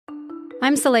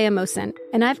I'm Saleha Mohsin,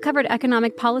 and I've covered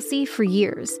economic policy for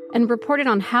years and reported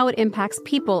on how it impacts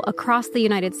people across the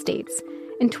United States.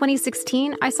 In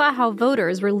 2016, I saw how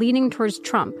voters were leaning towards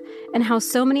Trump and how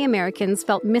so many Americans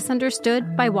felt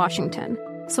misunderstood by Washington.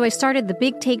 So I started The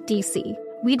Big Take DC.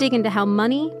 We dig into how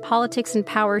money, politics, and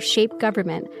power shape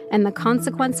government and the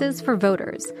consequences for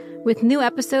voters. With new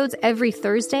episodes every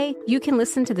Thursday, you can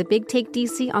listen to The Big Take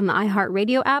DC on the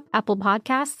iHeartRadio app, Apple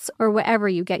Podcasts, or wherever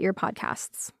you get your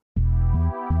podcasts.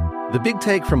 The Big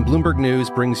Take from Bloomberg News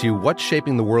brings you what's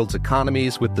shaping the world's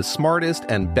economies with the smartest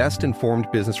and best-informed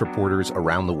business reporters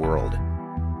around the world.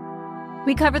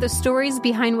 We cover the stories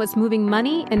behind what's moving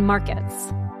money and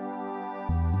markets,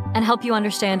 and help you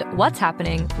understand what's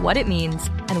happening, what it means,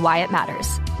 and why it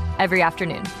matters every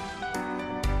afternoon.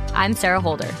 I'm Sarah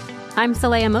Holder. I'm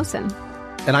Saleha Mohsin.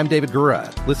 And I'm David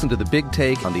Gura. Listen to The Big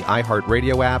Take on the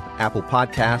iHeartRadio app, Apple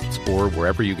Podcasts, or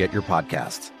wherever you get your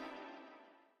podcasts.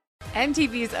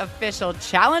 MTV's official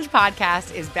Challenge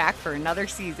podcast is back for another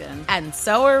season. And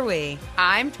so are we.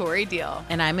 I'm Tori Deal.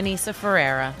 And I'm Anissa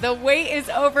Ferreira. The wait is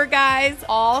over, guys.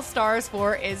 All Stars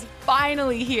 4 is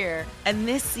finally here. And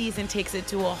this season takes it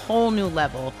to a whole new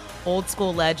level. Old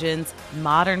school legends,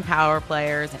 modern power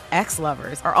players, and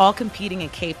ex-lovers are all competing in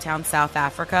Cape Town, South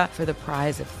Africa for the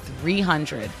prize of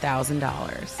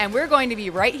 $300,000. And we're going to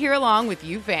be right here along with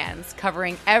you fans,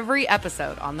 covering every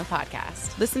episode on the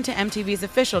podcast. Listen to MTV's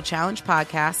official Challenge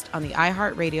podcast on the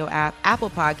iHeartRadio app,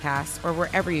 Apple Podcasts, or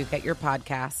wherever you get your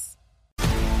podcasts.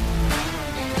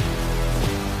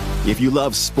 If you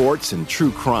love sports and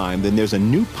true crime, then there's a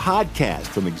new podcast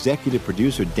from executive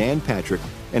producer Dan Patrick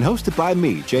and hosted by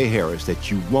me, Jay Harris,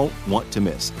 that you won't want to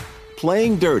miss.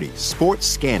 Playing Dirty: Sports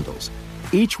Scandals.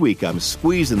 Each week, I'm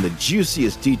squeezing the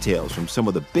juiciest details from some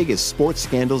of the biggest sports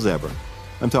scandals ever.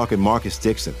 I'm talking Marcus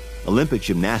Dixon, Olympic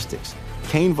gymnastics,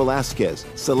 Cain Velasquez,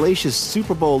 salacious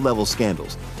Super Bowl-level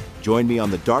scandals. Join me on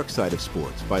the dark side of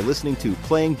sports by listening to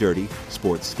Playing Dirty: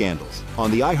 Sports Scandals on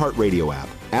the iHeartRadio app,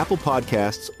 Apple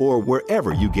Podcasts, or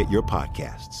wherever you get your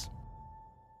podcasts.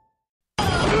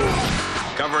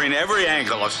 Covering every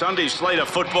angle of Sunday's slate of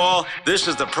football, this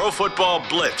is the Pro Football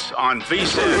Blitz on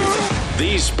VSiN,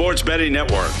 the Sports Betting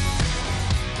Network.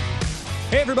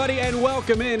 Hey, everybody, and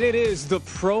welcome in. It is the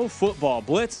Pro Football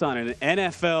Blitz on an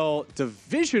NFL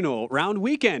divisional round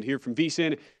weekend here from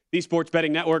VSiN, the Sports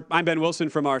Betting Network. I'm Ben Wilson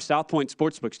from our South Point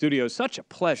Sportsbook studios. Such a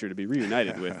pleasure to be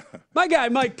reunited with my guy,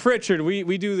 Mike Pritchard.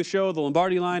 We do the show, The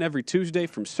Lombardi Line, every Tuesday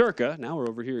from Circa. Now we're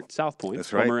over here at South Point.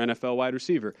 That's right. Former NFL wide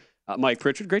receiver. Mike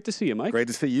Pritchard, great to see you, Mike. Great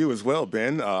to see you as well,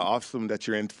 Ben. Awesome that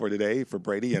you're in for today for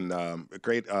Brady, and a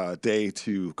great day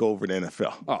to go over the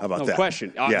NFL. Oh, how about no that?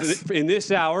 Question. Yes. In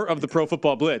this hour of the Pro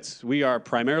Football Blitz, we are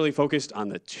primarily focused on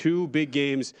the two big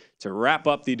games to wrap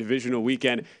up the divisional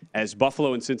weekend as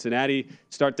Buffalo and Cincinnati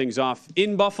start things off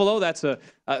in Buffalo. That's a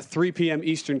 3 p.m.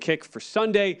 Eastern kick for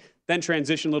Sunday. Then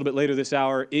transition a little bit later this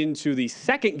hour into the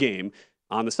second game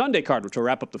on the Sunday card, which will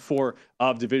wrap up the 4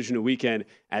 of divisional weekend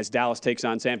as Dallas takes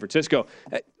on San Francisco.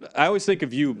 I always think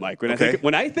of you, Mike, when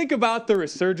I think about the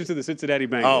resurgence of the Cincinnati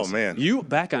Bengals. Oh, man. You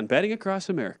back on Betting Across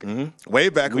America. Mm-hmm. Way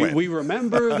back when. We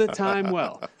remember the time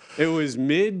well. It was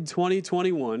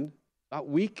mid-2021, about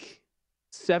week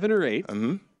 7 or 8.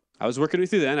 Mm-hmm. I was working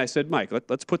with you then. I said, Mike,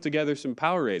 let's put together some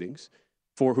power ratings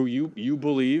for who you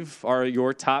believe are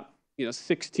your top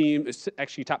 6 teams,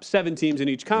 actually top 7 teams in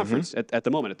each conference at the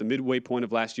moment, at the midway point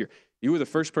of last year. You were the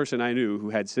first person I knew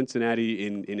who had Cincinnati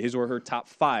in his or her top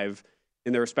 5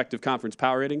 in their respective conference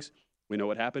power ratings. We know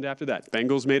what happened after that.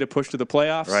 Bengals made a push to the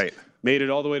playoffs, right? Made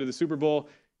it all the way to the Super Bowl.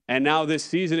 And now this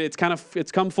season, it's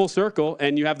come full circle,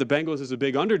 and you have the Bengals as a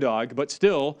big underdog, but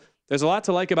still, there's a lot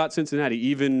to like about Cincinnati,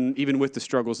 even with the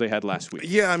struggles they had last week.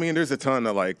 Yeah, I mean, there's a ton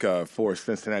to like for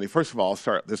Cincinnati. First of all, I'll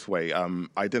start this way.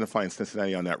 Identifying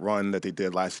Cincinnati on that run that they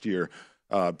did last year,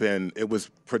 Ben, it was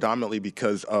predominantly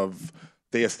because of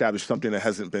they established something that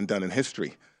hasn't been done in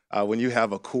history. When you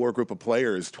have a core group of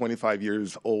players, 25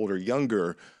 years old or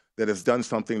younger, that has done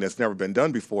something that's never been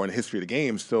done before in the history of the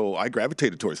game, so I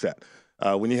gravitated towards that.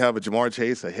 When you have a Jamar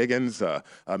Chase, a Higgins, a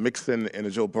Mixon, and a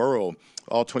Joe Burrow,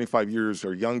 all 25 years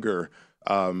or younger,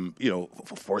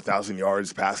 4,000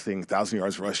 yards passing, 1,000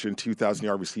 yards rushing,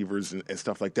 2,000-yard receivers and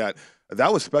stuff like that,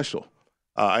 that was special.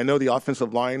 I know the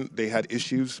offensive line, they had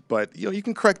issues, but you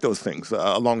can correct those things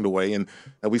along the way, and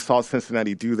we saw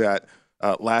Cincinnati do that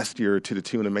last year to the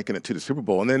tune of making it to the Super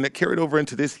Bowl. And then it carried over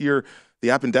into this year. The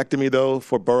appendectomy, though,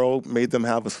 for Burrow made them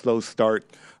have a slow start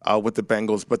with the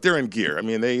Bengals, but they're in gear. I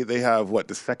mean, they have,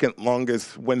 the second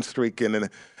longest win streak in the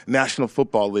National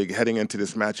Football League heading into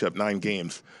this matchup, 9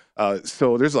 games.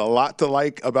 So there's a lot to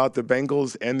like about the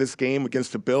Bengals and this game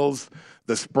against the Bills.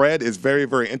 The spread is very,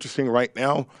 very interesting right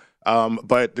now.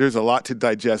 But there's a lot to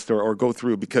digest or go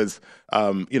through because,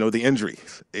 the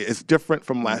injuries. It's different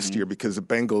from last year because the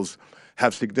Bengals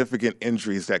have significant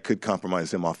injuries that could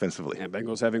compromise them offensively. And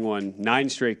Bengals having won 9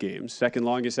 straight games, second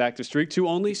longest active streak to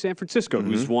only San Francisco,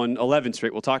 who's won 11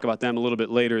 straight. We'll talk about them a little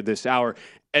bit later this hour.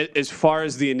 As far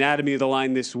as the anatomy of the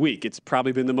line this week, it's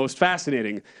probably been the most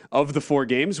fascinating of the 4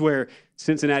 games where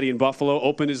Cincinnati and Buffalo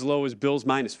opened as low as Bills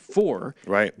 -4.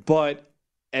 Right. But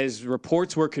as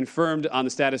reports were confirmed on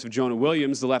the status of Jonah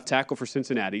Williams, the left tackle for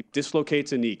Cincinnati,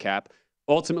 dislocates a kneecap,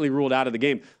 ultimately ruled out of the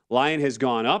game. Line has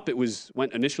gone up. It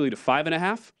went initially to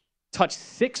 5.5, touched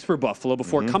 6 for Buffalo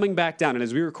before coming back down. And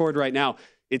as we record right now,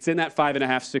 it's in that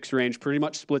 5.5, 6 range, pretty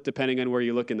much split depending on where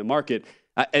you look in the market.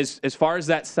 As far as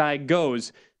that side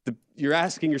goes, you're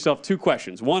asking yourself 2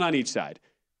 questions, one on each side.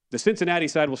 The Cincinnati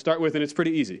side we'll start with, and it's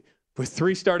pretty easy. With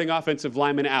 3 starting offensive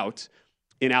linemen out,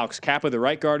 in Alex Kappa, the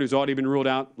right guard, who's already been ruled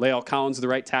out, Lael Collins, the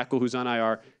right tackle, who's on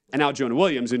IR, and now Jonah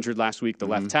Williams, injured last week, the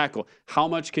left tackle. How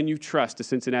much can you trust the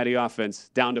Cincinnati offense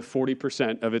down to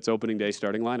 40% of its opening day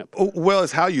starting lineup? Well,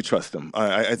 it's how you trust them.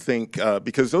 I think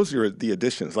because those are the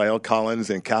additions. Lael Collins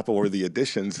and Kappa were the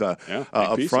additions up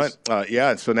front.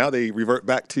 So now they revert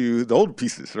back to the old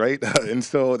pieces, right? and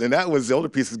that was the older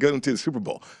pieces going to the Super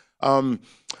Bowl.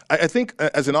 I think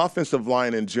as an offensive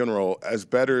line in general, as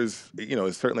bettors,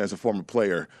 certainly as a former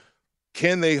player,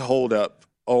 can they hold up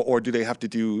or do they have to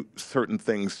do certain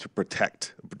things to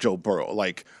protect Joe Burrow?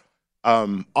 Like,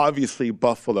 obviously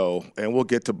Buffalo, and we'll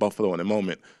get to Buffalo in a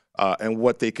moment, and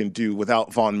what they can do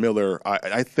without Von Miller,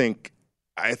 I think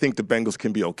the Bengals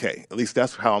can be okay. At least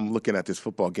that's how I'm looking at this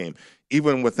football game,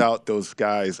 even without those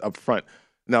guys up front.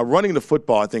 Now, running the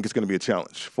football, I think, is going to be a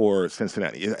challenge for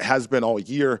Cincinnati. It has been all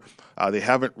year. They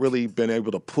haven't really been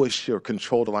able to push or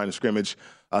control the line of scrimmage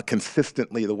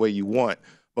consistently the way you want.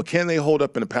 But can they hold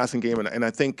up in the passing game? And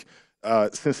I think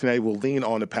Cincinnati will lean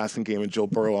on the passing game and Joe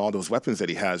Burrow and all those weapons that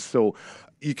he has. So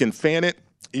you can fan it.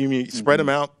 You can spread them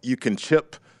out. You can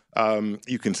chip.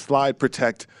 You can slide,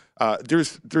 protect.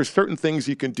 There's certain things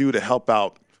you can do to help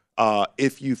out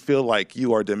if you feel like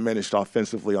you are diminished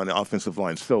offensively on the offensive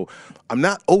line. So I'm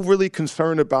not overly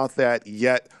concerned about that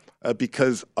yet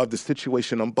because of the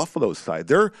situation on Buffalo's side.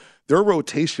 Their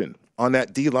rotation on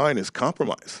that D-line is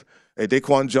compromised.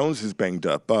 Daquan Jones is banged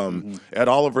up. Ed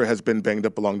Oliver has been banged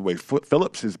up along the way.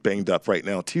 Phillips is banged up right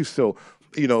now too. So,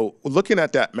 looking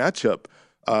at that matchup,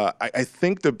 I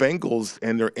think the Bengals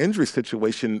and their injury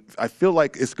situation, I feel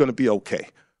like it's going to be okay.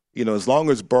 As long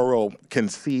as Burrow can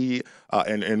see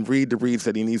and read the reads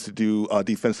that he needs to do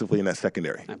defensively in that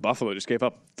secondary. And Buffalo just gave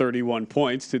up 31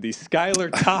 points to the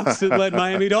Skylar Thompson-led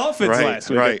Miami Dolphins last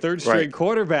week. A third-string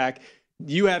quarterback.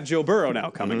 You have Joe Burrow now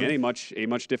coming in, a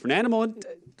much different animal. And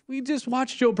we just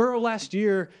watched Joe Burrow last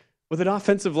year with an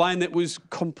offensive line that was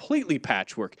completely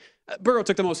patchwork. Burrow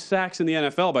took the most sacks in the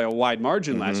NFL by a wide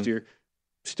margin last year.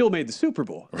 Still made the Super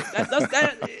Bowl.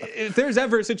 If there's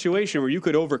ever a situation where you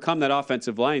could overcome that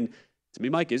offensive line, to me,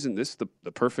 Mike, isn't this the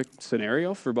perfect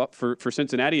scenario for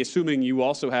Cincinnati, assuming you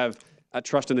also have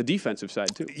trust on the defensive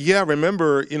side, too? Yeah,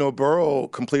 remember, Burrow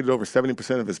completed over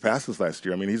 70% of his passes last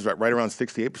year. I mean, he's right around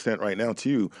 68% right now,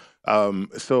 too.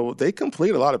 So they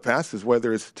complete a lot of passes,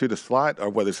 whether it's to the slot or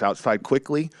whether it's outside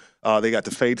quickly. They got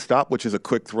the fade stop, which is a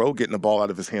quick throw, getting the ball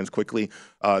out of his hands quickly.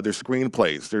 There's screen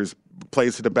plays. There's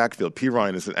plays to the backfield. P.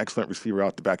 Ryan is an excellent receiver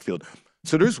out the backfield.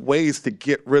 So there's ways to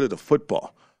get rid of the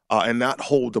football and not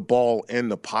hold the ball in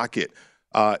the pocket.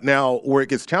 Now, where it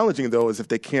gets challenging, though, is if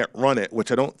they can't run it,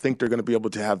 which I don't think they're going to be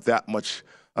able to have that much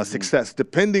success,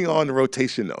 depending on the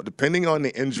rotation, though, depending on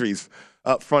the injuries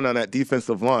up front on that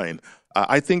defensive line.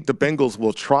 I think the Bengals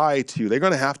will try to. They're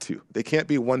going to have to. They can't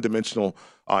be one-dimensional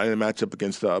in a matchup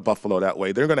against Buffalo that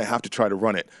way. They're going to have to try to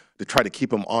run it to try to keep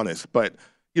them honest. But,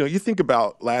 you think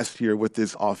about last year with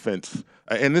this offense,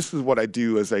 and this is what I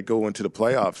do as I go into the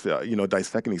playoffs,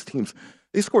 dissecting these teams.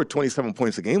 They scored 27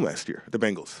 points a game last year, the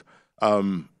Bengals.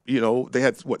 They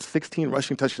had, 16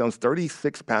 rushing touchdowns,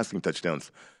 36 passing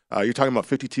touchdowns. You're talking about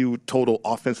 52 total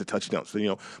offensive touchdowns.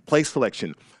 So, play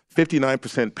selection,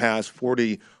 59% pass,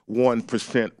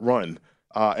 41% run.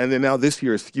 And then now this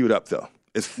year is skewed up, though.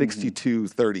 It's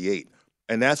 62-38.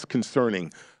 And that's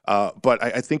concerning. But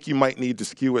I think you might need to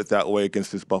skew it that way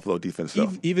against this Buffalo defense,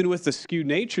 though. Even with the skewed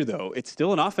nature, though, it's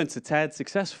still an offense that's had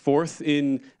success, 4th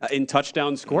in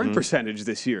touchdown scoring percentage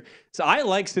this year. So I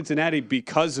like Cincinnati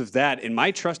because of that. And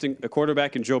my trusting a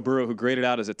quarterback in Joe Burrow, who graded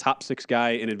out as a top 6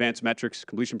 guy in advanced metrics,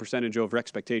 completion percentage over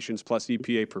expectations plus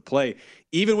EPA per play,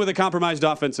 even with a compromised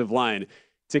offensive line,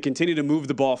 to continue to move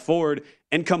the ball forward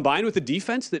and combine with a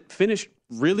defense that finished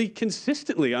really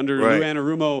consistently under Lou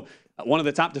Anarumo, one of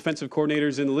the top defensive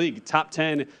coordinators in the league, top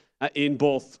 10 in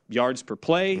both yards per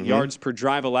play, yards per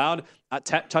drive allowed,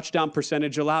 touchdown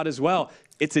percentage allowed as well.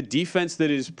 It's a defense that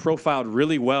is profiled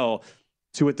really well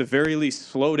to, at the very least,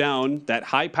 slow down that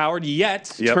high-powered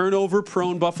yet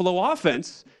turnover-prone Buffalo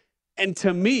offense. And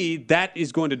to me, that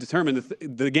is going to determine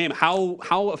the game.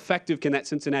 How effective can that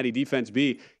Cincinnati defense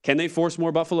be? Can they force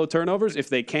more Buffalo turnovers? If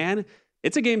they can,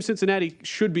 it's a game Cincinnati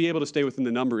should be able to stay within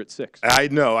the number at 6. I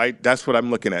know. That's what I'm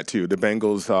looking at, too, the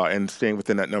Bengals and staying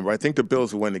within that number. I think the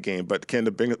Bills will win the game, but can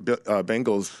the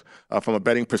Bengals, from a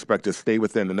betting perspective, stay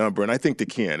within the number? And I think they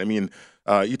can. I mean,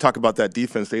 you talk about that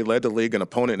defense. They led the league in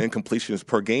opponent incompletions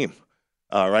per game,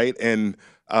 right? And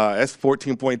that's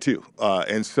 14.2.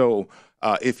 And so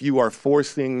if you are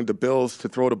forcing the Bills to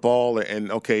throw the ball,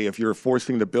 and, okay, if you're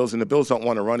forcing the Bills, and the Bills don't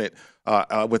want to run it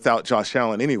without Josh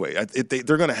Allen anyway.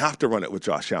 They're going to have to run it with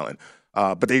Josh Allen.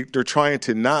 But they're trying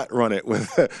to not run it with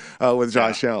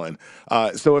Josh Allen.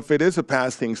 So if it is a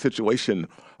passing situation,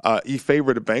 you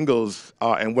favor the Bengals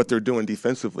and what they're doing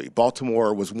defensively.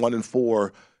 Baltimore was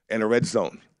 1-4 in a red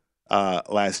zone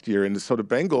last year. And so the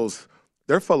Bengals,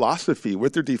 their philosophy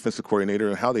with their defensive coordinator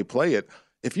and how they play it,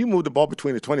 if you move the ball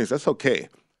between the 20s, that's okay.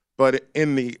 But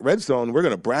in the red zone, we're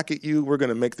going to bracket you. We're going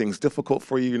to make things difficult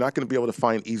for you. You're not going to be able to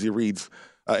find easy reads.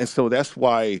 And so that's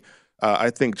why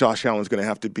I think Josh Allen is going to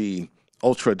have to be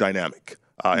ultra dynamic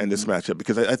in this matchup,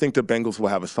 because I think the Bengals will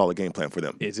have a solid game plan for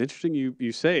them. It's interesting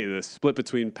you say the split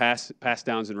between pass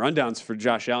downs and rundowns for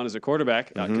Josh Allen as a quarterback,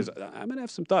 because I'm going to have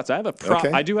some thoughts. I have a prop.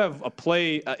 Okay. I do have a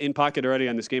play in pocket already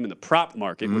on this game in the prop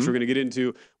market, which we're going to get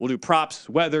into. We'll do props,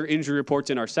 weather, injury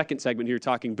reports in our second segment here,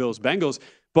 talking Bills-Bengals.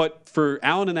 But for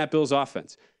Allen and that Bills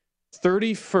offense,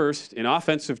 31st in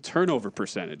offensive turnover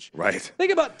percentage. Right.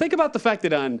 Think about the fact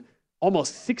that on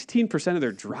almost 16% of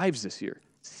their drives this year,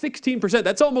 16%.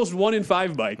 That's almost 1 in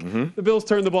 5, Mike. The Bills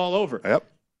turn the ball over. Yep.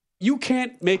 You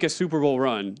can't make a Super Bowl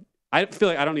run. I feel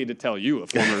like I don't need to tell you, a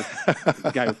former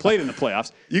guy who played in the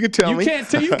playoffs. You can tell me.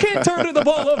 You can't turn the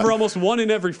ball over almost 1 in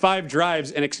every 5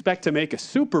 drives and expect to make a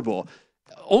Super Bowl.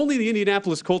 Only the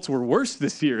Indianapolis Colts were worse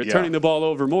this year at turning the ball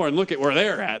over more. And look at where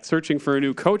they're at, searching for a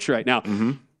new coach right now.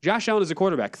 Josh Allen is a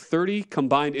quarterback, 30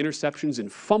 combined interceptions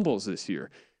and fumbles this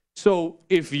year. So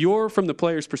if you're from the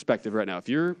player's perspective right now, if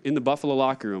you're in the Buffalo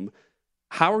locker room,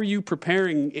 how are you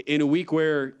preparing in a week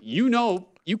where you know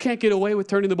you can't get away with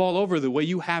turning the ball over the way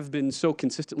you have been so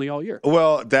consistently all year?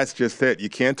 Well, that's just it. You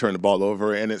can't turn the ball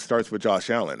over, and it starts with Josh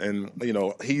Allen. And,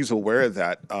 he's aware of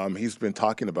that. He's been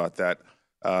talking about that.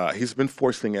 He's been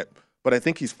forcing it. But I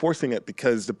think he's forcing it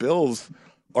because the Bills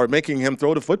are making him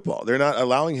throw the football. They're not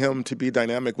allowing him to be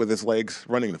dynamic with his legs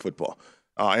running the football.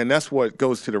 And that's what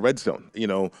goes to the red zone.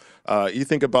 You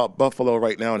think about Buffalo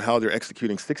right now and how they're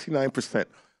executing 69%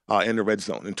 in the red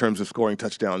zone in terms of scoring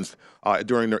touchdowns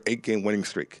during their 8-game winning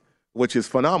streak, which is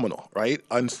phenomenal, right?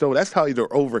 And so that's how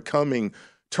they're overcoming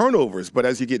turnovers. But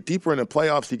as you get deeper in the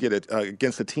playoffs, you get it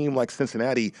against a team like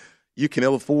Cincinnati, you can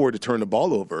ill afford to turn the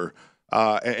ball over.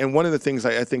 And one of the things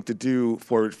I think to do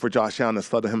for Josh Allen to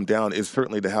slow him down is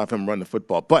certainly to have him run the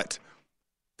football. But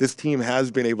this team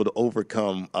has been able to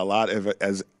overcome a lot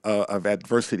of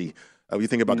adversity. You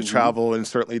think about the travel and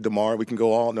certainly DeMar. We can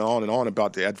go on and on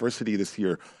about the adversity this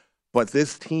year. But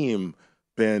this team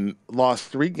lost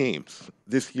 3 games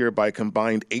this year by a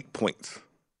combined 8 points.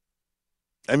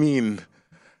 I mean,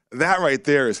 that right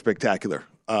there is spectacular.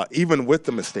 Even with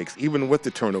the mistakes, even with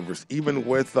the turnovers, even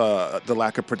with the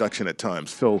lack of production at times.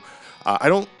 So I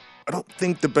don't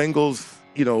think the Bengals,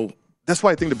 that's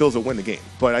why I think the Bills will win the game.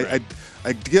 But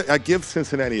I give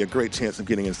Cincinnati a great chance of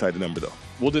getting inside the number, though.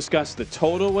 We'll discuss the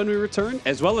total when we return,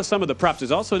 as well as some of the props.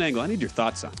 There's also an angle I need your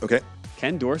thoughts on. Okay.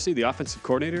 Ken Dorsey, the offensive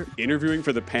coordinator, interviewing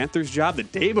for the Panthers job the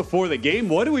day before the game.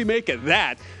 What do we make of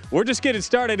that? We're just getting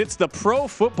started. It's the Pro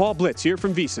Football Blitz here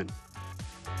from VSiN.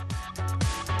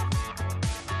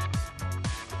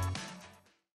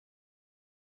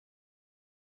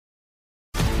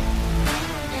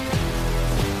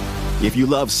 If you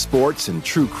love sports and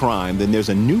true crime, then there's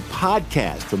a new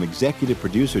podcast from executive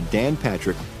producer Dan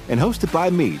Patrick and hosted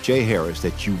by me, Jay Harris,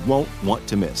 that you won't want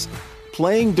to miss.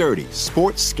 Playing Dirty: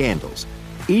 Sports Scandals.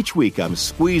 Each week, I'm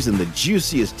squeezing the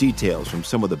juiciest details from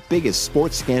some of the biggest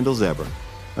sports scandals ever.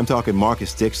 I'm talking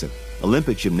Marcus Dixon,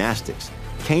 Olympic gymnastics,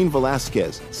 Cain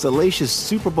Velasquez, salacious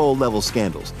Super Bowl-level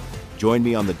scandals. Join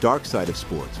me on the dark side of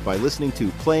sports by listening to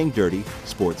Playing Dirty: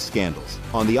 Sports Scandals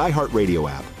on the iHeartRadio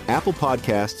app, Apple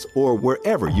Podcasts, or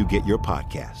wherever you get your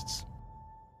podcasts.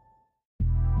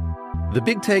 The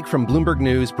Big Take from Bloomberg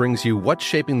News brings you what's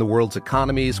shaping the world's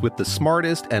economies with the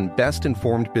smartest and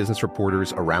best-informed business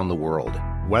reporters around the world.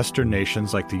 Western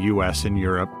nations like the U.S. and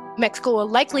Europe. Mexico will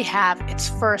likely have its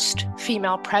first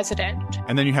female president.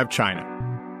 And then you have China.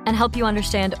 and help you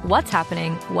understand what's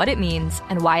happening, what it means,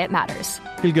 and why it matters.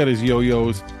 He'll get his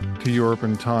yo-yos to Europe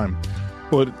in time.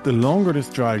 But the longer this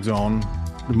drags on,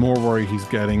 the more worried he's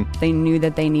getting. They knew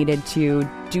that they needed to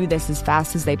do this as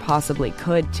fast as they possibly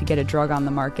could to get a drug on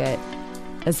the market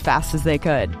as fast as they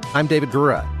could. I'm David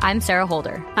Gura. I'm Sarah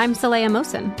Holder. I'm Saleha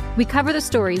Mohsin. We cover the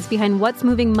stories behind what's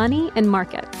moving money and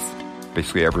markets.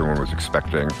 Basically, everyone was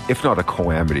expecting, if not a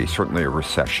calamity, certainly a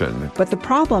recession. But the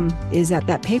problem is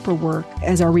that paperwork,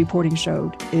 as our reporting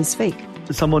showed, is fake.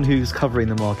 As someone who's covering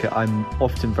the market, I'm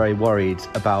often very worried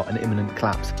about an imminent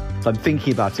collapse. So I'm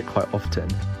thinking about it quite often.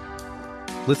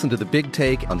 Listen to The Big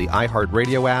Take on the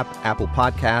iHeartRadio app, Apple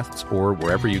Podcasts, or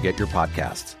wherever you get your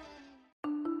podcasts.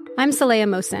 I'm Saleha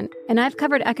Mohsin, and I've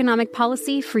covered economic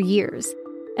policy for years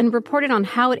and reported on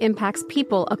how it impacts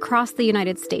people across the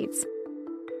United States.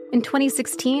 In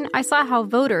 2016, I saw how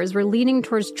voters were leaning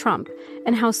towards Trump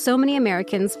and how so many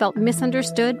Americans felt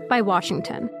misunderstood by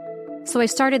Washington. So I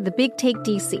started The Big Take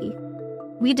DC.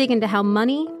 We dig into how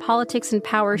money, politics, and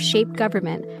power shape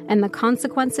government and the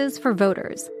consequences for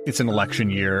voters. It's an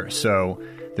election year, so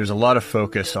there's a lot of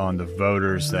focus on the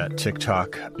voters that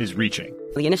TikTok is reaching.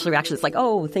 The initial reaction is like,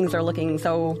 oh, things are looking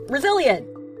so resilient.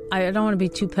 I don't want to be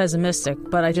too pessimistic,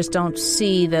 but I just don't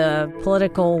see the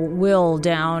political will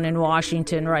down in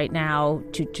Washington right now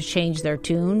to change their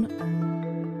tune.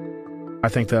 I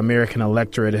think the American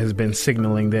electorate has been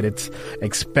signaling that it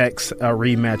expects a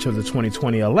rematch of the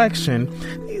 2020 election.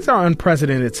 These are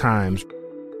unprecedented times.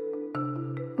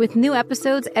 With new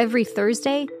episodes every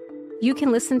Thursday, you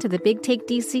can listen to The Big Take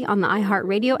DC on the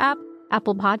iHeartRadio app,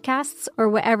 Apple Podcasts, or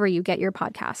wherever you get your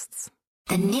podcasts.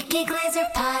 The Nikki Glaser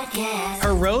Podcast.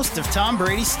 Her roast of Tom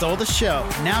Brady stole the show.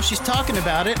 Now she's talking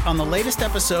about it on the latest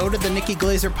episode of the Nikki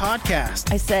Glaser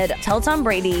Podcast. I said, tell Tom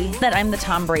Brady that I'm the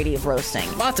Tom Brady of roasting.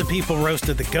 Lots of people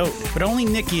roasted the GOAT, but only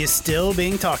Nikki is still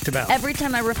being talked about. Every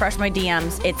time I refresh my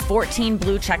DMs, it's 14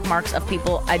 blue check marks of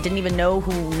people I didn't even know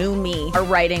who knew me are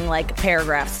writing like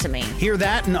paragraphs to me. Hear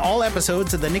that in all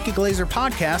episodes of the Nikki Glaser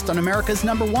Podcast on America's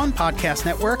 #1 podcast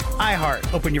network,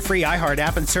 iHeart. Open your free iHeart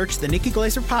app and search the Nikki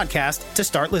Glaser Podcast to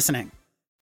start listening.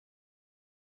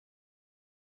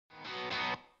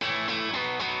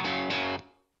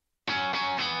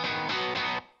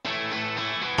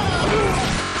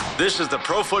 This is the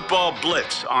Pro Football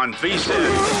Blitz on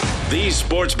VSiN, the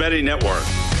sports betting network.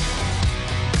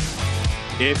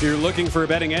 If you're looking for a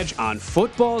betting edge on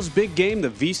football's big game, the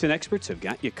VSiN experts have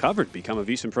got you covered. Become a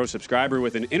VSiN Pro subscriber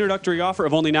with an introductory offer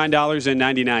of only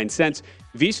 $9.99.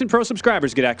 VSiN Pro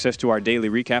subscribers get access to our daily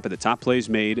recap of the top plays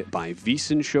made by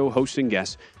VSiN show hosts and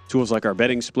guests. Tools like our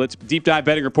betting splits, deep dive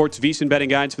betting reports, VSiN betting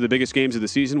guides for the biggest games of the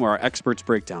season, where our experts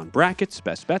break down brackets,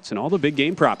 best bets, and all the big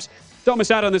game props. Don't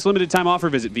miss out on this limited time offer.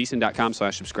 Visit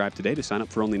VSiN.com/subscribe today to sign up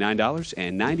for only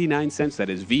 $9.99. That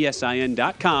is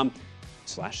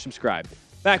VSIN.com/subscribe.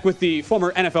 Back with the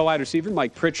former NFL wide receiver,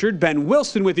 Mike Pritchard. Ben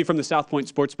Wilson with you from the South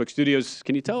Point Sportsbook Studios.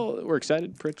 Can you tell we're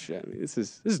excited, Pritch? I mean, this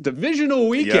is divisional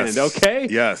weekend, yes. Okay?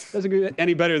 Yes. Doesn't get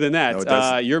any better than that.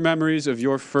 No, your memories of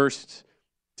your first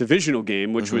divisional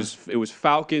game, which was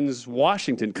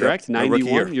Falcons-Washington, correct? Yep,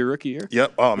 91, your rookie year?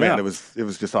 Yep. Oh, man, yeah. it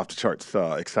was just off the charts.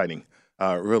 Exciting.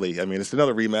 Really. I mean, it's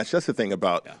another rematch. That's the thing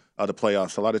about the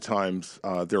playoffs. A lot of times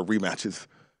there are rematches,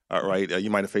 right? You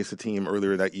might have faced a team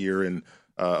earlier that year, and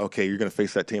okay, you're going to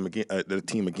face that team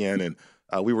again. And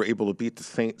we were able to beat the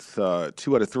Saints 2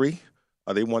 out of 3.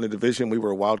 They won the division. We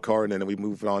were a wild card, and then we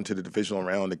moved on to the divisional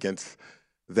round against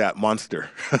that monster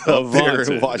up there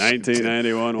in Washington.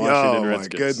 1991 Washington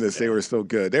Redskins. Oh, my goodness. They were so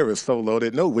good. They were so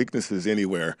loaded. No weaknesses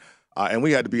anywhere. And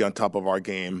we had to be on top of our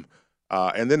game.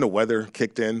 And then the weather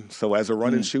kicked in. So as a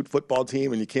run-and-shoot football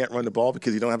team, and you can't run the ball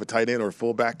because you don't have a tight end or a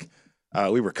fullback,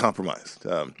 we were compromised.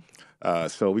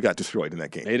 So we got destroyed in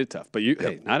that game. Made it tough. But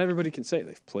hey, not everybody can say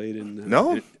they've played in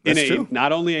true.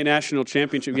 Not only a national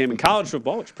championship game in college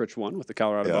football, which Pritch won with the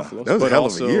Colorado Buffaloes, that was but a hell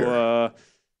also, of a year.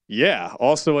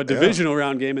 also a divisional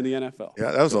round game in the NFL. Yeah,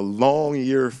 that was a long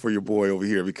year for your boy over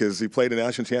here because he played a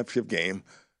national championship game,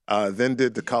 then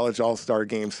did the college all-star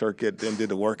game circuit, then did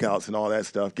the workouts and all that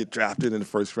stuff, get drafted in the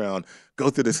first round, go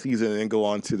through the season, and then go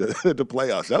on to the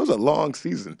playoffs. That was a long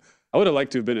season. I would have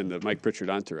liked to have been in the Mike Pritchard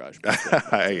entourage.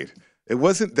 It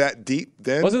wasn't that deep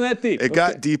then. Wasn't that deep? It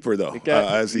got deeper though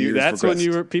as the years progressed.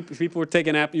 That's when people were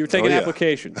taking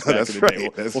applications. Back That's in the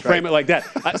right. Day. We'll frame it like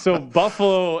that. So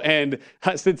Buffalo and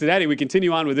Cincinnati. We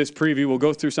continue on with this preview. We'll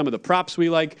go through some of the props we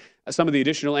like, some of the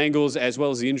additional angles, as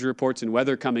well as the injury reports and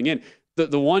weather coming in.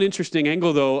 The one interesting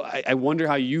angle, though, I wonder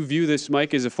how you view this,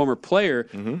 Mike, as a former player,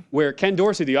 where Ken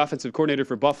Dorsey, the offensive coordinator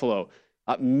for Buffalo,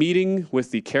 meeting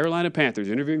with the Carolina Panthers,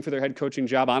 interviewing for their head coaching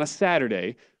job on a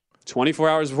Saturday. 24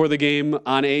 hours before the game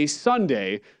on a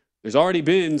Sunday. There's already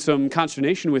been some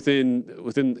consternation within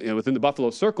the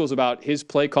Buffalo circles about his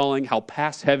play calling, how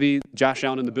pass-heavy Josh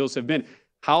Allen and the Bills have been.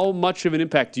 How much of an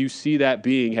impact do you see that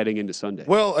being heading into Sunday?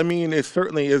 Well, I mean, it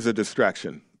certainly is a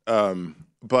distraction.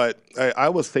 But I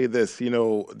will say this,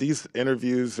 these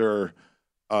interviews are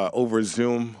over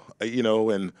Zoom,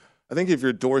 and I think if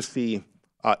you're Dorsey,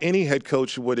 any head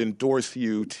coach would endorse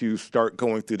you to start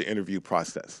going through the interview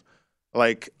process.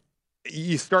 Like,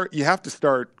 you have to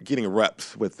start getting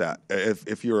reps with that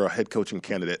if you're a head coaching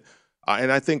candidate.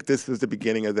 And I think this is the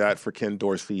beginning of that for Ken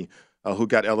Dorsey, who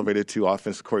got elevated to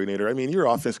offensive coordinator. I mean, you're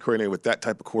an offensive coordinator with that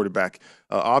type of quarterback.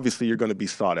 Obviously, you're going to be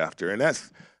sought after. And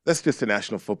that's just the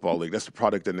National Football League. That's the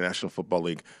product of the National Football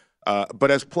League.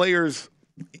 But as players,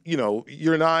 you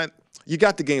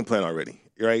got the game plan already,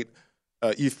 right?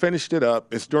 You finished it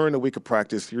up. It's during the week of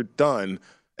practice. You're done.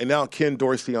 And now Ken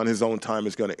Dorsey on his own time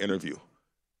is going to interview.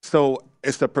 So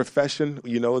it's a profession.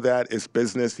 You know that. It's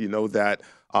business. You know that.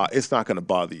 It's not going to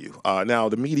bother you. Now,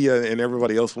 the media and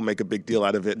everybody else will make a big deal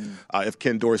out of it if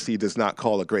Ken Dorsey does not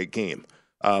call a great game.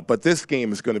 But this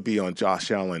game is going to be on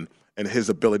Josh Allen and his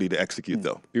ability to execute,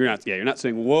 though. You're not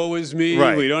saying, woe is me.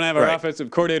 Right. We don't have our offensive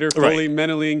coordinator fully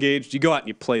mentally engaged. You go out and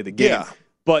you play the game. Yeah.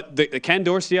 But the Ken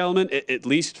Dorsey element, at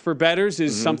least for bettors,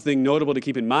 is something notable to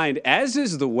keep in mind, as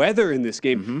is the weather in this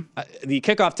game. The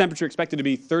kickoff temperature expected to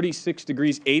be 36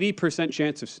 degrees, 80%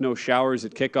 chance of snow showers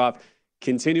at kickoff,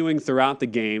 continuing throughout the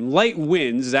game. Light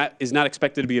winds, that is not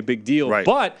expected to be a big deal. Right.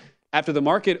 But after the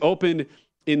market opened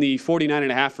in the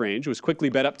 49.5 range, was quickly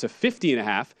bet up to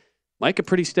 50.5. Like a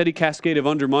pretty steady cascade of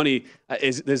under money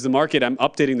as the market, I'm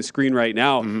updating the screen right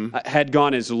now, had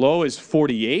gone as low as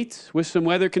 48 with some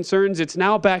weather concerns. It's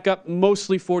now back up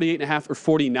mostly 48.5 or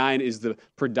 49 is the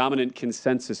predominant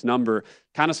consensus number.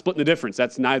 Kind of splitting the difference.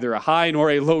 That's neither a high nor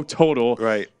a low total.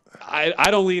 Right. I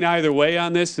don't lean either way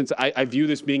on this since I view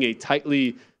this being a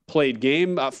tightly played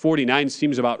game. 49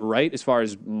 seems about right as far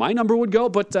as my number would go,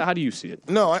 but how do you see it?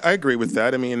 No, I agree with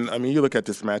that. I mean, you look at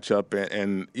this matchup,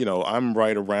 and I'm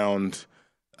right around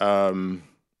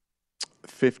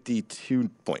 52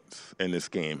 points in this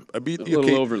game. A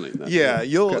little overlean. Yeah,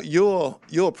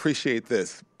 you'll appreciate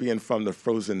this being from the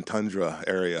frozen tundra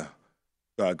area,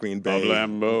 Green Bay.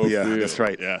 Lambeau yeah, Field. That's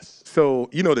right. Yes. So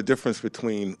you know the difference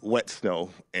between wet snow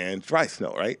and dry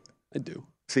snow, right? I do.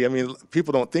 See,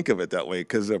 people don't think of it that way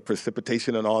because of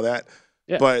precipitation and all that.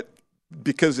 Yeah. But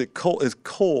because it's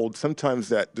cold, sometimes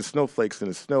that the snowflakes and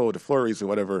the snow, the flurries or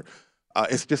whatever,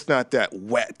 it's just not that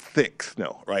wet, thick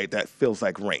snow, right? That feels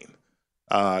like rain.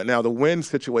 Now, the wind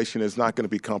situation is not going to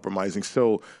be compromising.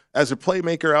 So as a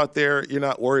playmaker out there, you're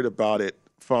not worried about it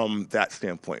from that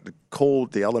standpoint. The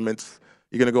cold, the elements,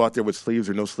 you're going to go out there with sleeves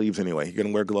or no sleeves anyway. You're going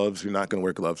to wear gloves. You're not going to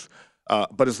wear gloves.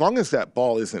 But as long as that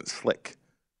ball isn't slick,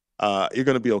 you're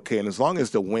going to be okay. And as long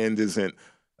as the wind isn't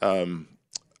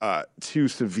too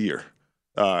severe,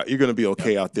 you're going to be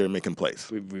okay out there making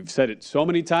plays. We've said it so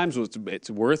many times. It's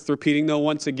worth repeating, though,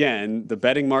 once again. The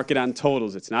betting market on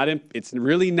totals, it's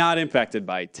really not impacted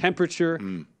by temperature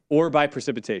or by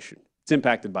precipitation. It's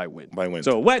impacted by wind.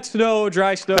 So wet snow,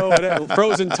 dry snow,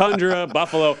 frozen tundra,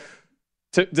 Buffalo.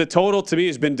 The total, to me,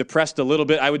 has been depressed a little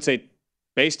bit. I would say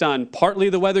based on partly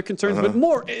the weather concerns,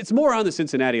 but it's more on the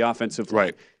Cincinnati offensive line.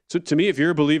 Right. So to me, if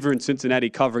you're a believer in Cincinnati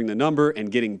covering the number and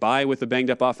getting by with a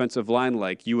banged-up offensive line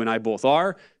like you and I both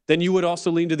are, then you would also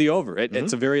lean to the over.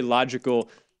 It's a very logical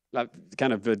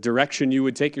kind of a direction you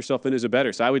would take yourself in as a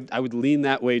bettor. So I would lean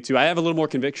that way too. I have a little more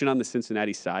conviction on the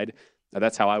Cincinnati side.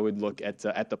 That's how I would look at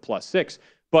the +6.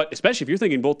 But especially if you're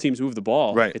thinking both teams move the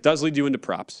ball, it does lead you into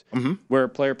props, where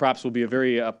player props will be a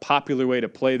very popular way to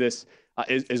play this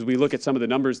as we look at some of the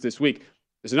numbers this week.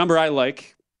 There's a number I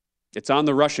like. It's on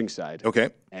the rushing side.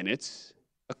 Okay. And it's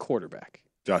a quarterback.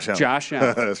 Josh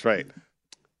Allen. That's right.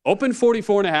 Open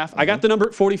 44.5. I got the number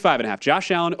at 45.5.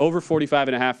 Josh Allen over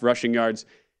 45.5 rushing yards.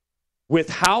 With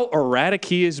how erratic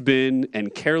he has been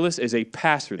and careless as a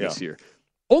passer this year.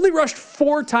 Only rushed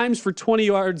 4 times for 20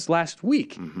 yards last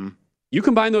week. You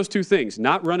combine those two things,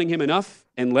 not running him enough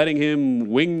and letting him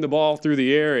wing the ball through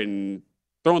the air and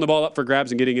throwing the ball up for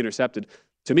grabs and getting intercepted.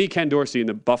 To me, Ken Dorsey and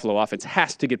the Buffalo offense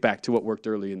has to get back to what worked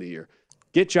early in the year.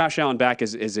 Get Josh Allen back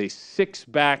as a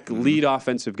 6-back lead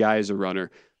offensive guy as a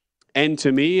runner. And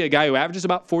to me, a guy who averages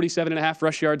about 47.5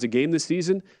 rush yards a game this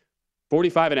season,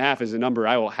 45.5 is a number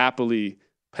I will happily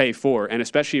pay for. And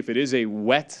especially if it is a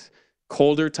wet,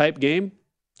 colder type game,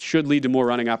 should lead to more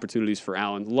running opportunities for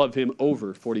Allen. Love him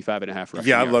over 45.5 rushing yards.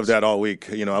 I've loved that all week.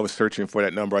 I was searching for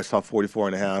that number. I saw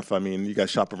 44.5. You guys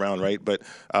shop around, right? But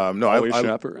no, Always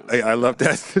shop around. I love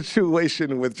that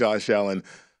situation with Josh Allen.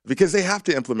 because they have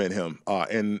to implement him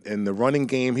in the running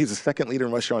game. He's the second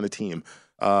leading rusher on the team.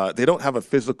 They don't have a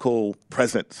physical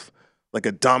presence, like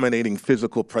a dominating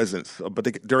physical presence, but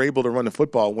they're able to run the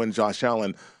football when Josh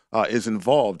Allen is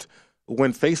involved.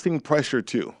 When facing pressure,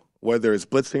 too, whether it's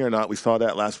blitzing or not, we saw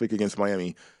that last week against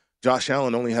Miami, Josh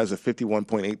Allen only has a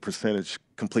 51.8%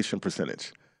 completion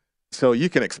percentage. So you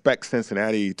can expect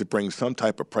Cincinnati to bring some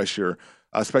type of pressure,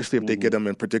 especially if they get them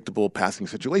in predictable passing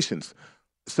situations.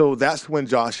 So that's when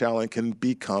Josh Allen can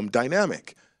become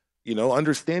dynamic.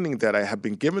 Understanding that I have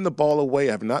been giving the ball away,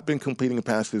 I have not been completing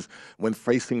passes when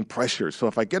facing pressure. So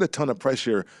if I get a ton of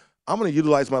pressure, I'm going to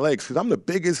utilize my legs because I'm the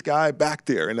biggest guy back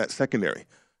there in that secondary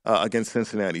against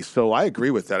Cincinnati. So I agree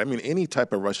with that. I mean, any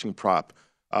type of rushing prop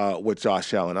with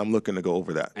Josh Allen, I'm looking to go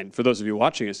over that. And for those of you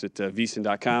watching us at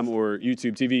VSiN.com or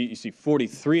YouTube TV, you see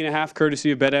 43.5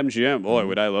 courtesy of BetMGM. Boy,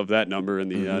 would I love that number in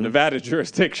the Nevada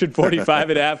jurisdiction.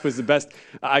 45.5 was the best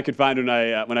I could find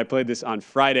when I played this on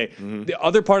Friday. The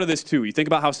other part of this, too, you think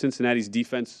about how Cincinnati's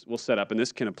defense will set up, and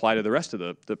this can apply to the rest of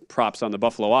the props on the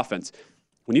Buffalo offense.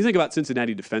 When you think about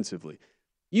Cincinnati defensively,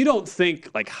 you don't think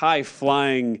like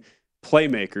high-flying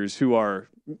playmakers who are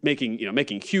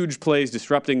making huge plays,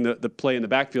 disrupting the play in the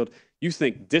backfield. You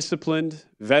think disciplined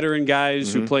veteran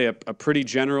guys who play a pretty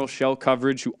general shell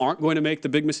coverage, who aren't going to make the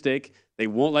big mistake. They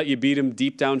won't let you beat them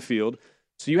deep downfield.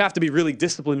 So you have to be really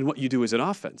disciplined in what you do as an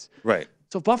offense. Right.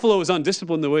 So if Buffalo is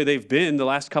undisciplined the way they've been the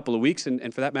last couple of weeks,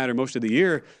 and for that matter, most of the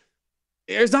year,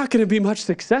 there's not going to be much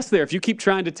success there if you keep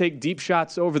trying to take deep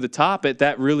shots over the top at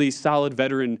that really solid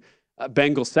veteran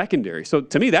Bengals secondary. So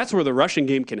to me, that's where the rushing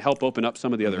game can help open up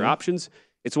some of the other options.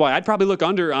 It's why I'd probably look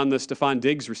under on the Stephon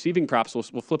Diggs receiving props.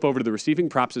 We'll flip over to the receiving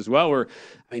props as well, where,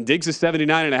 Diggs is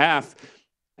 79.5.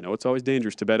 I know it's always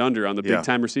dangerous to bet under on the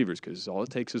big-time receivers because all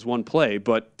it takes is one play.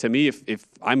 But to me, if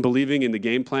I'm believing in the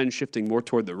game plan shifting more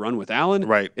toward the run with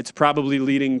Allen, it's probably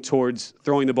leading towards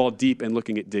throwing the ball deep and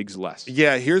looking at Diggs less.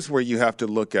 Yeah, here's where you have to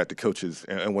look at the coaches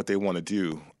and what they want to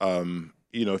do.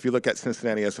 If you look at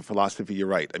Cincinnati as a philosophy, you're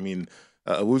right.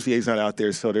 Awuzie's not out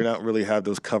there, so they don't really have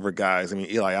those cover guys.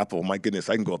 Eli Apple, my goodness,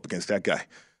 I can go up against that guy,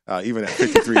 even at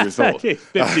 53 years old.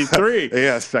 53?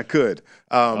 Yes, I could.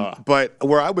 But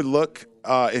where I would look,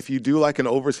 if you do like an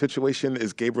over situation,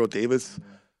 is Gabriel Davis,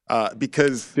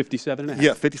 because 57.5.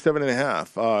 Yeah,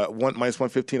 57.5. Minus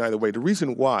 115 either way. The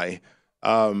reason why,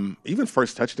 even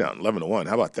first touchdown, 11-1.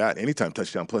 How about that? Anytime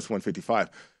touchdown plus 155.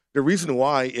 The reason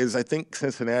why is I think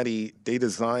Cincinnati, they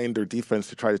designed their defense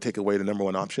to try to take away the number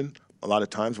one option a lot of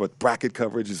times with bracket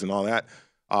coverages and all that.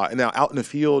 And now out in the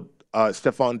field,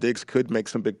 Stephon Diggs could make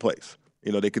some big plays.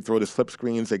 They could throw the slip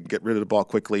screens, they can get rid of the ball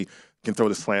quickly, can throw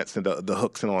the slants and the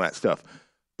hooks and all that stuff.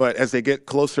 But as they get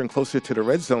closer and closer to the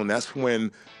red zone, that's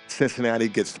when Cincinnati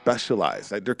gets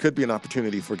specialized. There could be an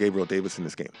opportunity for Gabriel Davis in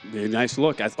this game. Nice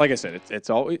look. Like I said, it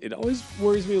always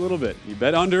worries me a little bit. You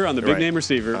bet under on the big name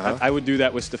receiver. I would do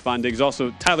that with Stephon Diggs. Also,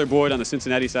 Tyler Boyd on the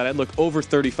Cincinnati side, I'd look over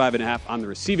 35.5 on the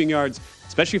receiving yards,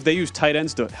 especially if they use tight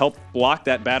ends to help block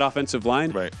that bad offensive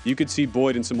line. You could see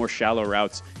Boyd in some more shallow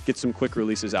routes, get some quick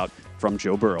releases out from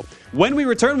Joe Burrow. When we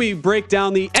return, we break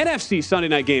down the NFC Sunday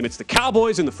night game. It's the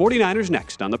Cowboys and the 49ers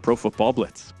next on the Pro Football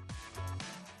Blitz.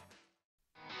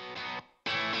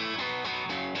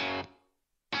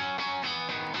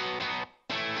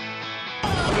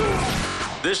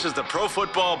 This is the Pro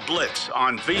Football Blitz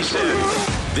on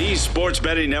VSiN, the sports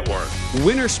betting network.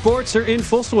 Winter sports are in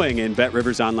full swing, and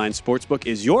BetRivers Online Sportsbook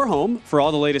is your home for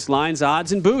all the latest lines,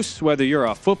 odds, and boosts. Whether you're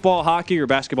a football, hockey, or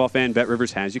basketball fan,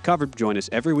 BetRivers has you covered. Join us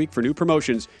every week for new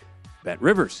promotions.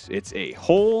 BetRivers, it's a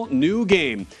whole new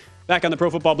game. Back on the Pro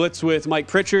Football Blitz with Mike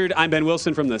Pritchard. I'm Ben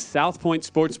Wilson from the South Point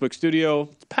Sportsbook Studio.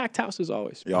 It's a packed house as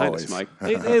always. Always. Mike.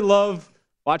 They love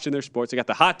watching their sports. They got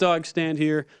the hot dog stand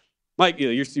here. Mike,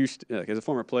 you're as a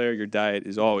former player, your diet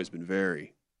has always been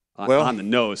very on the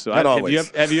nose. So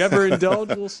have you ever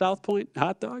indulged a little South Point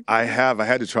hot dog? I have. I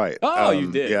had to try it. Oh,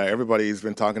 you did? Yeah, everybody's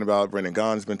been talking about it. Brendan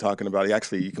Gaughan's been talking about it.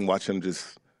 Actually, you can watch him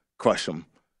just crush them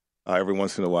every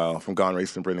once in a while from Gaughan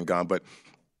Racing, Brendan Gaughan. But,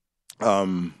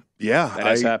 that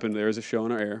has happened. There is a show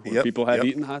on our air where people have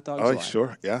eaten hot dogs. Oh,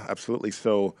 sure. Yeah, absolutely.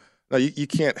 So no, you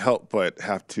can't help but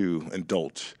have to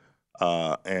indulge.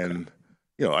 When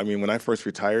I first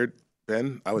retired,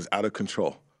 Ben, I was out of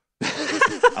control.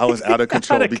 I was out of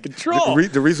control.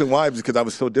 The reason why is because I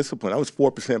was so disciplined. I was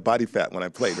 4% body fat when I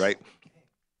played, right?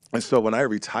 And so when I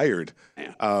retired,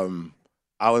 I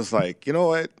was like, you know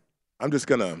what? I'm just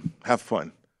going to have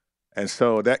fun. And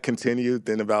so that continued.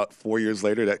 Then about 4 years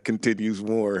later, that continues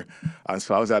more.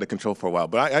 So I was out of control for a while.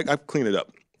 But I've cleaned it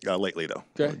up. lately, though.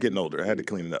 Okay. Getting older. I had to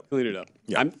clean it up.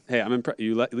 Yeah. I'm impressed.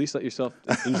 You at least let yourself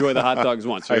enjoy the hot dogs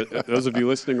once. So those of you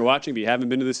listening or watching, if you haven't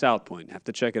been to the South Point, you have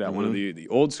to check it out. One of the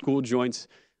old school joints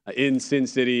in Sin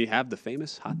City. Have the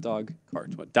famous hot dog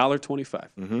carts.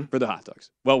 $1.25 for the hot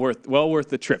dogs. Well worth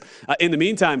the trip. In the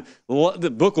meantime,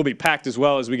 the book will be packed as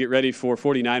well as we get ready for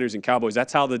 49ers and Cowboys.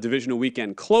 That's how the divisional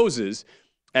weekend closes,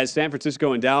 as San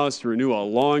Francisco and Dallas renew a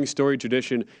long storied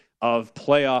tradition of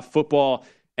playoff football.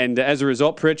 And as a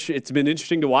result, Pritch, it's been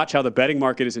interesting to watch how the betting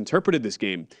market has interpreted this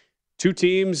game. Two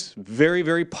teams very,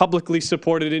 very publicly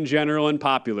supported in general and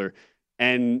popular.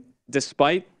 And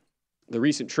despite the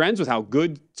recent trends with how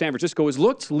good San Francisco has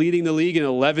looked, leading the league in an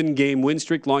 11-game win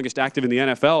streak, longest active in the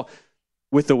NFL,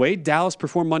 with the way Dallas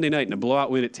performed Monday night in a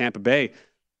blowout win at Tampa Bay,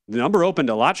 the number opened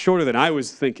a lot shorter than I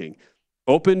was thinking.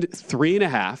 Opened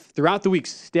 3.5. Throughout the week,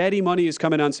 steady money is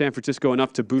coming on San Francisco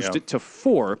enough to boost it to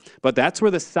 4, but that's where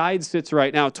the side sits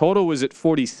right now. Total was at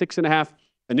 46.5.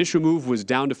 Initial move was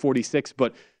down to 46,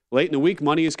 but late in the week,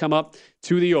 money has come up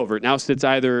to the over. It now sits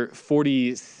either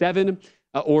 47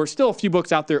 or still a few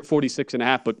books out there at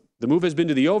 46.5, but the move has been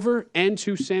to the over and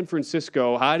to San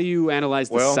Francisco. How do you analyze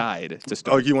the side to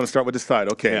start? Oh, you want to start with the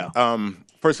side? Okay. Yeah.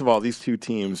 First of all, these two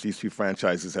teams, these two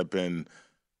franchises have been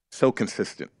so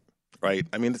consistent, right?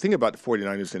 I mean, the thing about the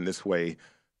 49ers in this way,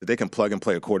 that they can plug and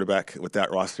play a quarterback with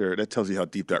that roster, that tells you how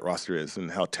deep that roster is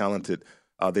and how talented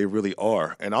they really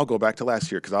are. And I'll go back to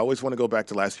last year because I always want to go back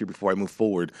to last year before I move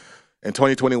forward. In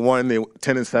 2021, they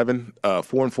 10-7,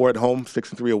 4-4 at home,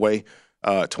 6-3 away.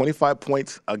 25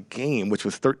 points a game, which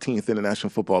was 13th in the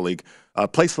National Football League.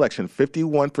 Play selection,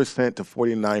 51% to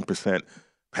 49%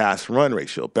 pass run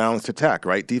ratio. Balanced attack,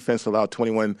 right? Defense allowed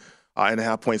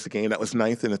 21.5 points a game. That was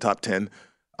 9th in the top 10.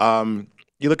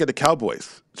 You look at the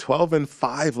Cowboys,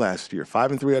 12-5 last year,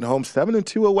 5-3 at home,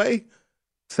 7-2 away.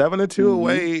 7-2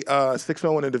 away,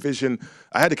 6-0 in the division.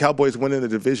 I had the Cowboys winning the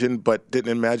division, but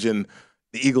didn't imagine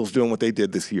the Eagles doing what they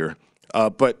did this year.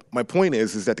 But my point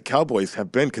is that the Cowboys have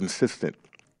been consistent.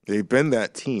 They've been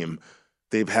that team.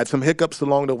 They've had some hiccups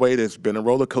along the way. There's been a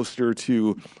roller coaster or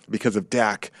two because of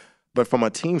Dak. But from a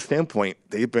team standpoint,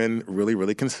 they've been really,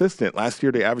 really consistent. Last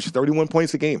year, they averaged 31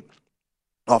 points a game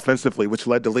offensively, which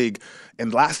led the league.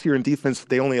 And last year in defense,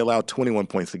 they only allowed 21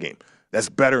 points a game. That's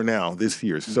better now this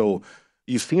year. So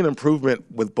you've seen improvement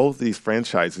with both of these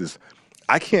franchises.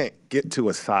 I can't get to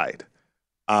a side.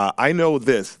 I know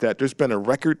that there's been a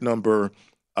record number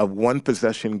of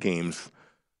one-possession games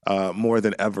more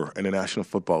than ever in the National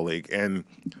Football League. And,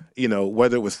 you know,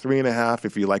 whether it was 3.5,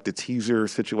 if you like the teaser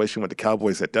situation with the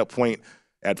Cowboys at that point,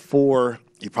 at 4,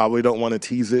 you probably don't want to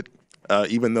tease it,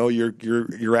 even though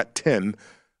you're at 10.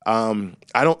 I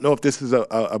don't know if this is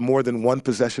a more than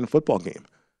one-possession football game.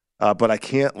 But I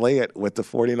can't lay it with the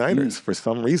 49ers for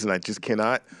some reason. I just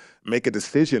cannot make a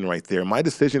decision right there. My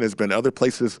decision has been other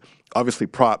places, obviously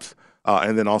props,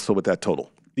 and then also with that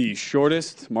total. The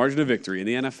shortest margin of victory in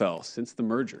the NFL since the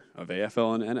merger of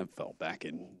AFL and NFL back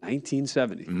in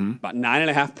 1970. About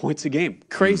 9.5 points a game.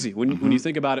 Crazy when you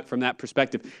think about it from that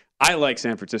perspective. I like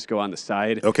San Francisco on the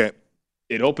side. Okay.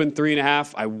 It opened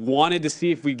 3.5. I wanted to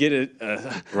see if we get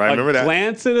a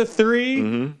glance at a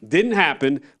 3. Didn't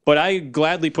happen, but I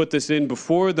gladly put this in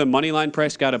before the money line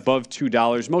price got above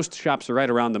 $2. Most shops are right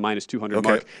around the minus 200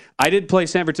 mark. I did play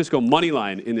San Francisco money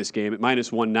line in this game at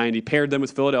minus 190. Paired them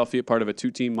with Philadelphia, part of a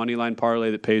 2-team money line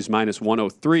parlay that pays minus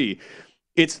 103.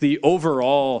 It's the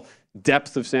overall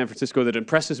depth of San Francisco that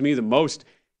impresses me the most.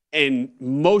 And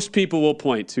most people will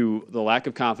point to the lack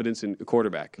of confidence in the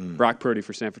quarterback, Brock Purdy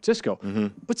for San Francisco.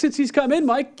 But since he's come in,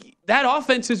 Mike, that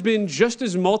offense has been just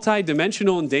as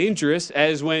multidimensional and dangerous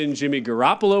as when Jimmy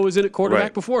Garoppolo was in at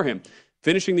quarterback before him,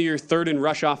 finishing the year 3rd in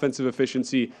rush offensive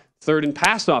efficiency, 3rd in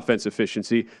pass offense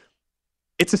efficiency.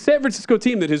 It's a San Francisco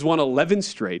team that has won 11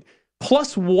 straight,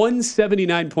 plus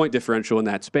 179-point differential in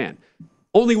that span.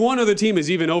 Only one other team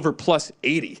is even over plus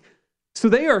 80. So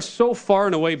they are so far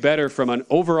and away better from an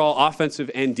overall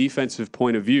offensive and defensive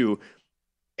point of view.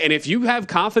 And if you have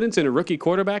confidence in a rookie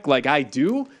quarterback like I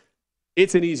do,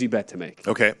 it's an easy bet to make.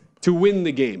 Okay. To win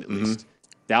the game, at least.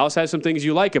 Dallas has some things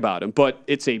you like about him, but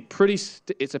it's a pretty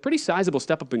sizable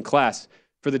step up in class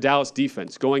for the Dallas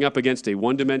defense, going up against a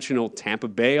one-dimensional Tampa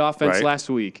Bay offense last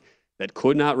week that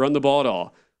could not run the ball at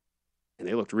all. And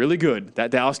they looked really good,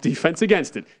 that Dallas defense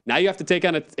against it. Now you have to take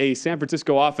on a San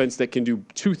Francisco offense that can do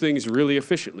two things really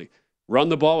efficiently. Run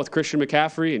the ball with Christian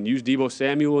McCaffrey and use Deebo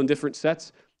Samuel in different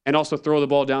sets, and also throw the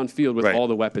ball downfield with all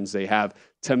the weapons they have.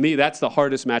 To me, that's the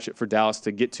hardest matchup for Dallas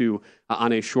to get to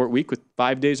on a short week with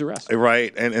 5 days of rest.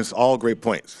 Right, and it's all great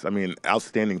points. I mean,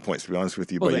 outstanding points, to be honest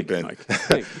with you, Buddy Ben.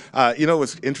 You know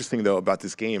what's interesting, though, about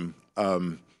this game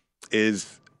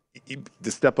is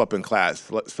the step up in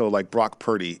class. So like Brock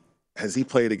Purdy, has he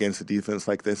played against a defense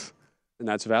like this? And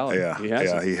that's valid.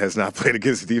 Yeah, he has not played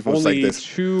against a defense like this.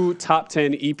 Only 2 top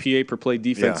 10 EPA per play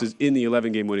defenses in the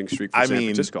 11-game winning streak for San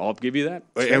Francisco. I'll give you that.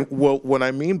 And well, what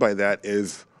I mean by that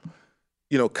is,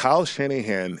 Kyle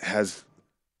Shanahan has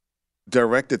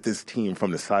directed this team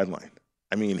from the sideline.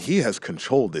 I mean, he has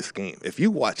controlled this game. If you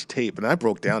watch tape, and I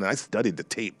broke down and I studied the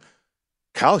tape,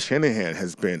 Kyle Shanahan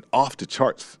has been off the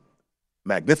charts,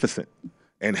 magnificent,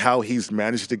 in how he's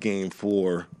managed the game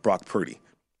for Brock Purdy.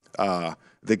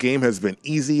 The game has been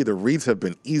easy. The reads have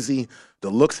been easy. The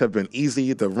looks have been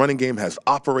easy. The running game has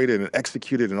operated and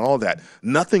executed and all that.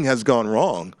 Nothing has gone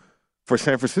wrong for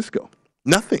San Francisco.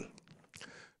 Nothing.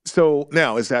 So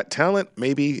now, is that talent?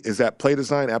 Maybe. Is that play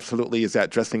design? Absolutely. Is that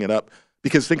dressing it up?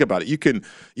 Because think about it. You can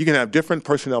have different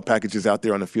personnel packages out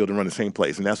there on the field and run the same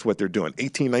plays, and that's what they're doing.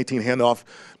 18-19 handoff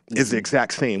is the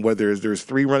exact same, whether there's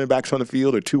 3 running backs on the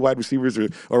field or 2 wide receivers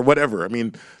or whatever. I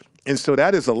mean, and so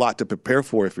that is a lot to prepare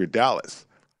for if you're Dallas.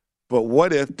 But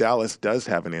what if Dallas does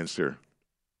have an answer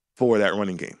for that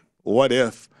running game? What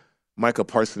if Micah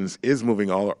Parsons is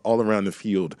moving all around the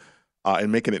field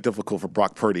and making it difficult for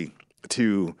Brock Purdy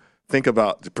to think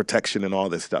about the protection and all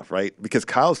this stuff, right? Because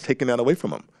Kyle's taken that away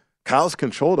from him. Kyle's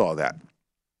controlled all that.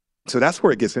 So that's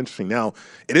where it gets interesting. Now,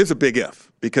 it is a big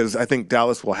if, because I think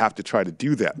Dallas will have to try to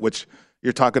do that, which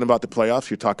you're talking about the playoffs.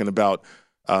 You're talking about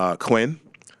Quinn.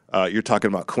 You're talking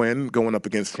about Quinn going up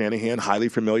against Shanahan, highly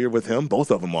familiar with him. Both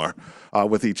of them are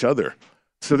with each other.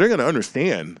 So they're going to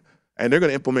understand, and they're going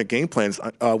to implement game plans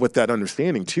with that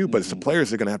understanding too, but it's the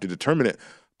players that are going to have to determine it.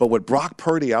 But with Brock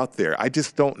Purdy out there, I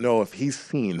just don't know if he's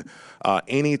seen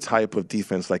any type of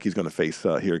defense like he's going to face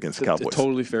here against the Cowboys. It's a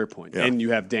totally fair point. Yeah. And you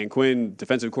have Dan Quinn,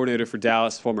 defensive coordinator for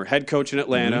Dallas, former head coach in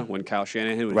Atlanta when Kyle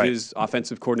Shanahan was his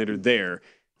offensive coordinator there.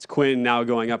 It's Quinn now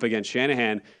going up against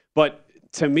Shanahan. But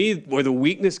to me, where the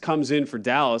weakness comes in for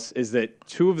Dallas is that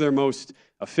 2 of their most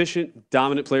efficient,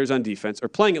 dominant players on defense are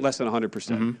playing at less than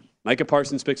 100%. Micah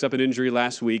Parsons picks up an injury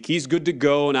last week. He's good to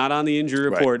go, not on the injury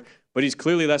report. But he's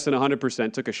clearly less than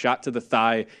 100%, took a shot to the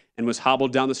thigh and was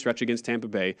hobbled down the stretch against Tampa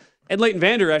Bay. And Leighton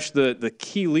Vander Esch, the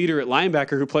key leader at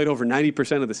linebacker who played over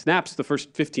 90% of the snaps the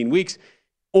first 15 weeks,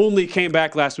 only came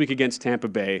back last week against Tampa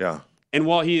Bay. Yeah. And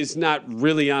while he is not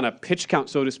really on a pitch count,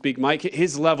 so to speak, Mike,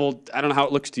 his level, I don't know how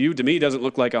it looks to you. To me, doesn't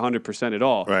look like 100% at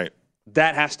all. Right.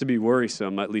 That has to be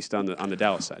worrisome, at least on the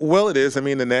Dallas side. Well, it is. I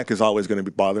mean, the neck is always going to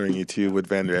be bothering you, too, with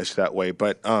Vander Esch that way.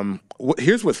 But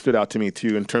here's what stood out to me,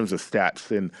 too, in terms of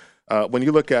stats. And when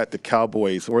you look at the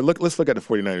Cowboys, or let's look at the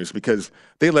 49ers, because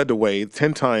they led the way.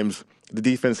 10 times the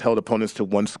defense held opponents to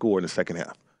 1 score in the second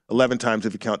half. 11 times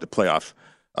if you count the playoffs.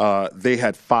 They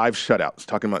had 5 shutouts,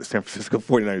 talking about the San Francisco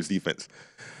 49ers defense.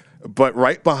 But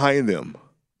right behind them,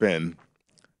 Ben,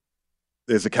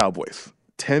 there's the Cowboys.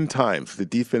 10 times the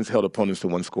defense held opponents to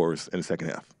 1 scores in the second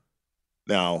half.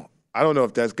 Now, I don't know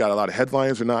if that's got a lot of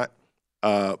headlines or not,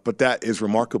 but that is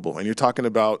remarkable. And you're talking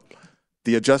about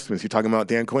the adjustments. You're talking about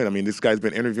Dan Quinn. I mean, this guy's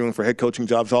been interviewing for head coaching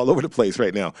jobs all over the place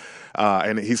right now,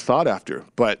 and he's sought after.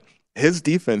 But his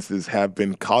defenses have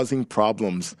been causing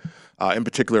problems, in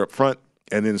particular up front,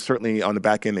 and then certainly on the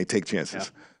back end, they take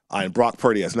chances. Yeah. And Brock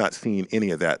Purdy has not seen any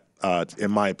of that,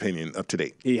 in my opinion, up to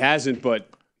date. He hasn't, but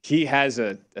he has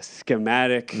a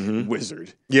schematic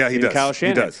wizard. Yeah, he does. Kyle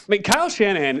Shanahan. He does. I mean, Kyle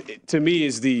Shanahan, to me,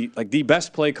 is the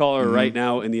best play caller right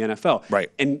now in the NFL.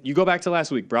 Right. And you go back to last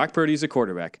week, Brock Purdy's a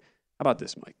quarterback. How about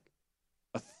this, Mike?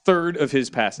 A third of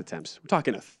his pass attempts, we're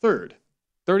talking a third,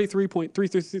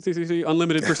 33.333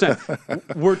 unlimited percent,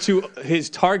 were to his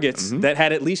targets that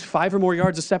had at least 5 or more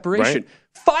yards of separation. Right.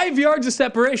 5 yards of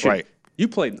separation. Right. You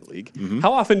played in the league.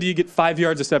 How often do you get 5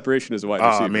 yards of separation as a wide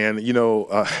receiver? Oh, man,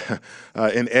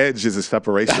 an edge is a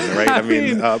separation, right? I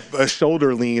mean, a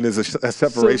shoulder lean is a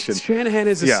separation. So Shanahan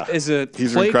is a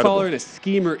play caller and a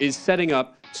schemer is setting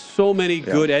up so many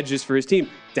good edges for his team.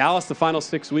 Dallas, the final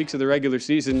 6 weeks of the regular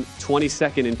season,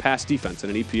 22nd in pass defense on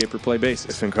an EPA per play basis.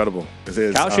 It's incredible. It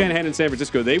is. Kyle Shanahan in San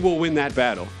Francisco, they will win that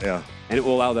battle. Yeah. And it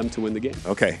will allow them to win the game.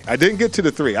 Okay. I didn't get to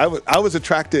the 3. I was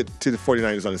attracted to the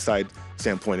 49ers on the side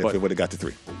standpoint if it would have got to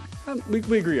 3.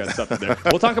 We agree on something there.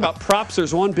 We'll talk about props.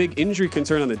 There's one big injury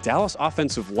concern on the Dallas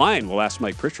offensive line. We'll ask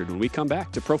Mike Pritchard when we come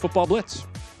back to Pro Football Blitz.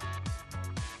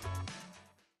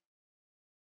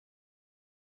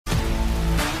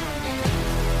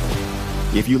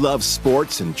 If you love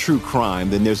sports and true crime,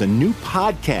 then there's a new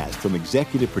podcast from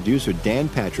executive producer Dan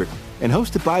Patrick and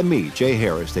hosted by me, Jay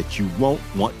Harris, that you won't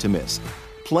want to miss.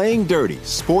 Playing Dirty: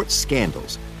 Sports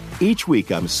Scandals. Each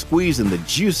week, I'm squeezing the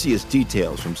juiciest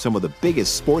details from some of the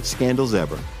biggest sports scandals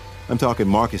ever. I'm talking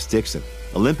Marcus Dixon,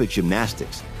 Olympic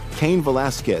gymnastics, Cain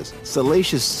Velasquez,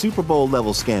 salacious Super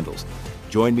Bowl-level scandals.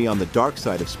 Join me on the dark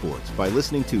side of sports by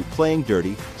listening to Playing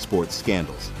Dirty Sports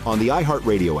Scandals on the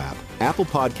iHeartRadio app, Apple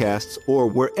Podcasts, or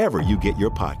wherever you get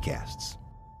your podcasts.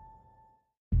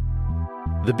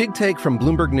 The Big Take from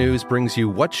Bloomberg News brings you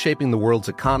what's shaping the world's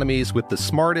economies with the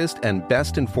smartest and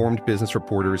best-informed business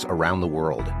reporters around the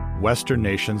world. Western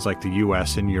nations like the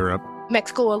U.S. and Europe.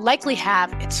 Mexico will likely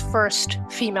have its first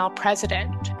female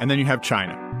president. And then you have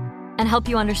China. And help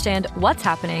you understand what's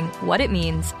happening, what it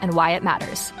means, and why it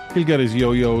matters. He'll get his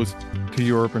yo-yos to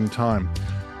Europe in time.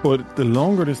 But the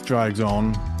longer this drags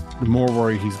on, the more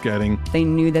worried he's getting. They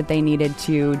knew that they needed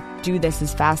to do this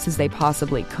as fast as they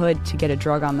possibly could to get a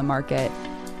drug on the market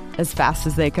as fast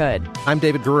as they could. I'm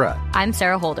David Gura. I'm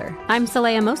Sarah Holder. I'm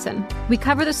Saleha Mohsin. We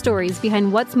cover the stories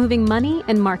behind what's moving money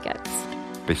and markets.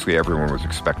 Basically, everyone was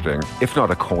expecting, if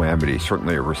not a calamity,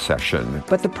 certainly a recession.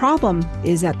 But the problem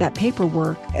is that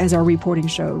paperwork, as our reporting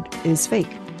showed, is fake.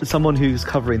 As someone who's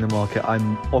covering the market,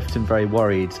 I'm often very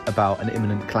worried about an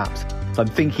imminent collapse. So I'm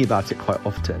thinking about it quite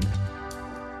often.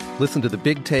 Listen to The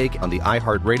Big Take on the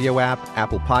iHeartRadio app,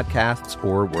 Apple Podcasts,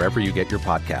 or wherever you get your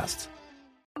podcasts.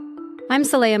 I'm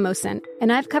Saleha Mohsin,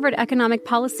 and I've covered economic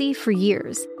policy for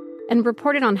years and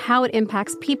reported on how it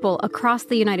impacts people across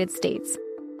the United States.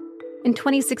 In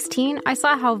 2016, I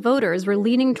saw how voters were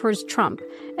leaning towards Trump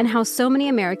and how so many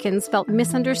Americans felt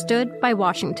misunderstood by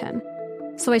Washington.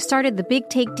 So I started The Big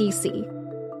Take DC.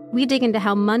 We dig into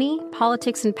how money,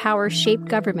 politics, and power shape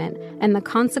government and the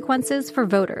consequences for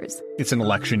voters. It's an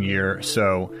election year,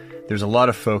 so there's a lot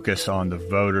of focus on the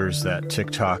voters that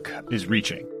TikTok is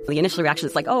reaching. The initial reaction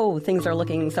is like, oh, things are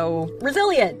looking so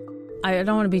resilient. I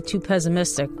don't want to be too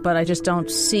pessimistic, but I just don't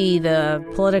see the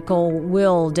political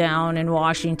will down in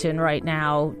Washington right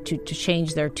now to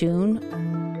change their tune.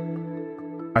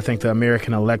 I think the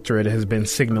American electorate has been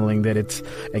signaling that it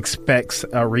expects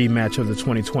a rematch of the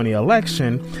 2020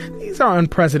 election. These are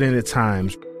unprecedented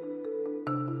times.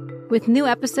 With new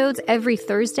episodes every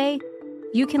Thursday,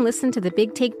 you can listen to The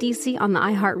Big Take DC on the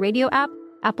iHeartRadio app,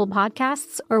 Apple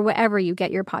Podcasts, or wherever you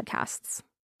get your podcasts.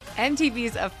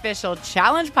 MTV's official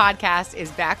Challenge podcast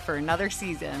is back for another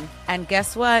season. And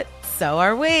guess what? So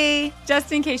are we.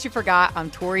 Just in case you forgot, I'm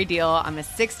Tori Deal. I'm a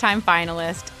 6-time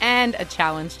finalist and a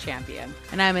Challenge champion.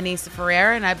 And I'm Anissa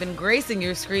Ferrer, and I've been gracing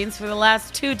your screens for the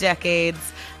last 2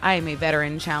 decades. I am a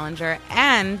veteran challenger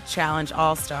and Challenge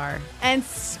All-Star. And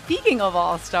speaking of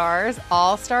All-Stars,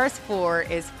 All-Stars 4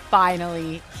 is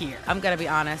finally here. I'm going to be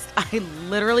honest. I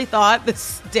literally thought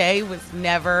this day was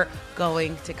never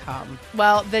going to come.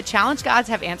 Well, the Challenge gods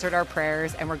have answered our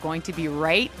prayers, and we're going to be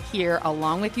right here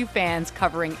along with you fans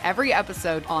covering every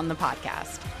episode on the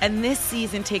podcast. And this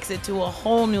season takes it to a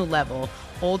whole new level.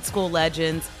 Old school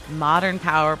legends, modern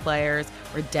power players,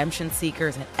 redemption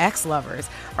seekers, and ex-lovers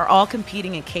are all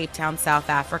competing in Cape Town, South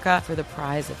Africa for the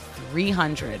prize of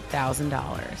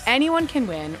 $300,000. Anyone can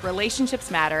win,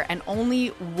 relationships matter, and only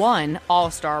one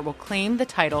All-Star will claim the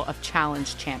title of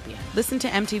Challenge Champion. Listen to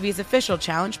MTV's official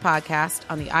Challenge podcast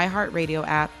on the iHeartRadio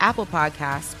app, Apple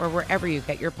Podcasts, or wherever you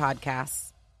get your podcasts.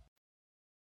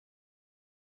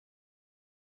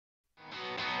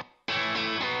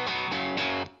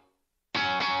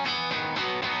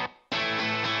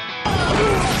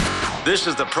 This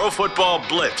is the Pro Football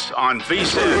Blitz on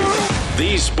VSiN,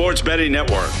 the sports betting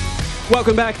network.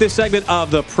 Welcome back. This segment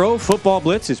of the Pro Football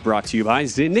Blitz is brought to you by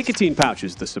Zyn Nicotine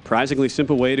Pouches, the surprisingly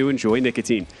simple way to enjoy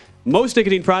nicotine. Most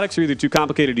nicotine products are either too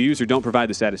complicated to use or don't provide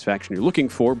the satisfaction you're looking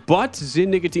for, but Zyn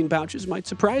Nicotine Pouches might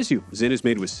surprise you. Zyn is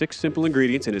made with 6 simple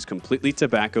ingredients and is completely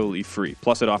tobacco leaf-free.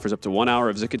 Plus, it offers up to 1 hour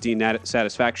of nicotine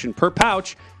satisfaction per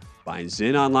pouch. Find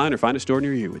Zyn online or find a store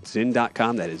near you at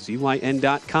Zyn.com. That is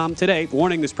ZYN.com today.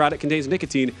 Warning, this product contains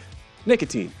nicotine.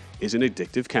 Nicotine is an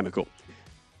addictive chemical.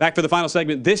 Back for the final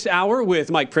segment this hour with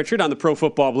Mike Pritchard on the Pro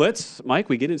Football Blitz. Mike,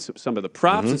 we get into some of the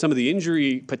props and some of the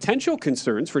injury potential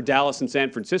concerns for Dallas and San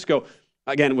Francisco.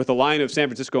 Again, with a line of San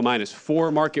Francisco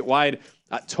 -4 market-wide.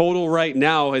 Total right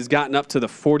now has gotten up to the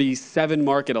 47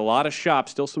 market. A lot of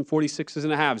shops, still some 46s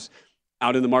and a halves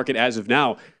out in the market as of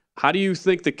now. How do you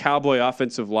think the Cowboy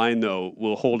offensive line, though,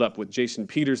 will hold up with Jason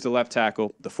Peters, the left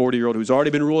tackle, the 40-year-old who's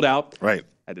already been ruled out? Right.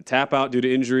 Had to tap out due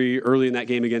to injury early in that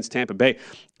game against Tampa Bay.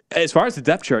 As far as the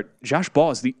depth chart, Josh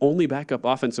Ball is the only backup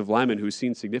offensive lineman who's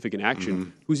seen significant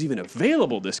action, who's even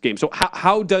available this game. So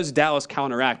how does Dallas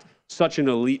counteract such an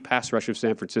elite pass rush of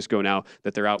San Francisco now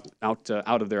that they're out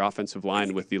of their offensive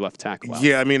line with the left tackle out?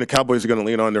 Yeah, I mean, the Cowboys are going to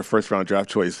lean on their first-round draft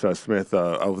choice, Smith,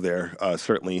 over there,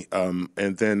 certainly. And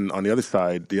then on the other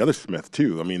side, the other Smith,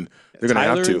 too. I mean, they're going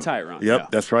to have to. Tyler and Tyron.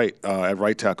 Yep, that's right, at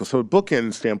right tackle. So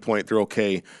bookend standpoint, they're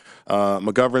okay.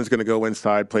 McGovern's going to go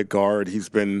inside, play guard. He's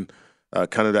been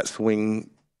kind of that swing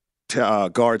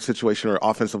guard situation or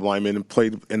offensive lineman, and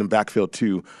played in the backfield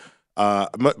too.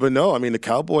 But no, I mean, the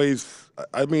Cowboys,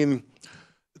 I mean,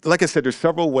 like I said, there's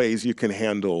several ways you can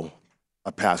handle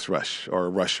a pass rush or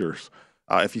rushers.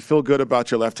 If you feel good about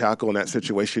your left tackle in that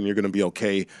situation, you're going to be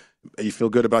okay. You feel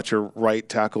good about your right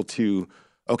tackle too.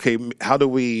 Okay, how do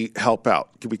we help out?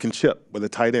 We can chip with a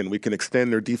tight end. We can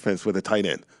extend their defense with a tight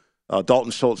end.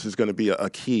 Dalton Schultz is going to be a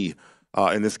key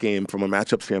in this game from a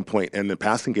matchup standpoint and the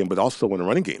passing game, but also in the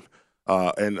running game.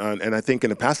 And I think in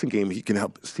the passing game, he can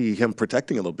help see him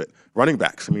protecting a little bit. Running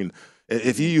backs, I mean,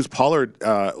 if you use Pollard,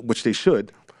 which they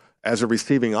should, as a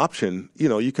receiving option,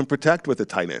 you can protect with a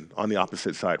tight end on the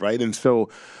opposite side, right? And so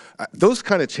those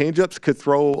kind of change-ups could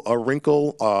throw a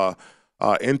wrinkle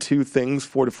into things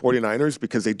for the 49ers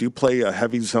because they do play a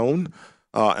heavy zone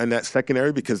in that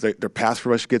secondary because their pass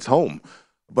rush gets home.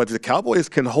 But if the Cowboys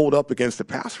can hold up against the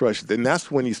pass rush, then that's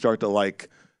when you start to like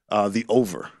the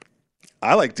over.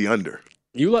 I like the under.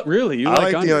 You like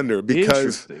the under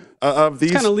because of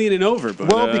these. It's kind of leaning over, but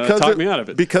talk me out of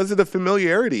it. Because of the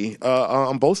familiarity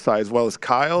on both sides, well as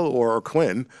Kyle or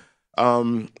Quinn,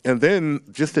 and then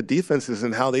just the defenses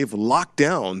and how they've locked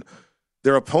down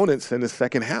their opponents in the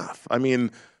second half. I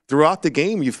mean, throughout the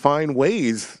game, you find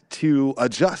ways to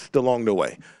adjust along the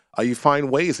way. You find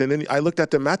ways, and then I looked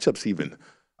at the matchups even,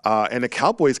 and the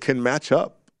Cowboys can match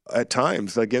up at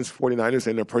times against 49ers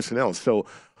and their personnel. So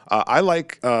I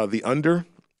like the under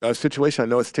situation. I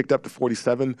know it's ticked up to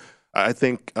 47. I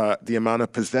think the amount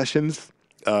of possessions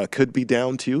could be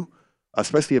down too,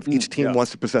 especially if each team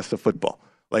wants to possess the football.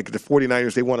 Like the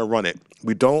 49ers, they want to run it.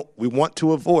 We want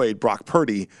to avoid Brock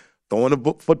Purdy throwing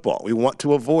a football. We want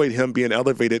to avoid him being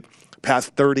elevated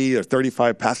past 30 or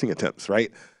 35 passing attempts, right?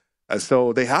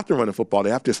 So they have to run the football. They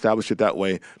have to establish it that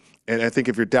way. And I think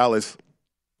if you're Dallas,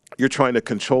 you're trying to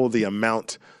control the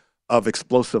amount of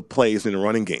explosive plays in the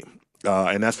running game.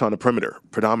 And that's on the perimeter,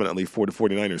 predominantly for the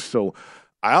 49ers. So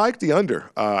I like the under.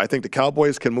 I think the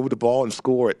Cowboys can move the ball and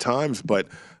score at times, but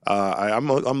I'm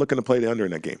looking to play the under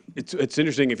in that game. It's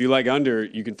interesting. If you like under,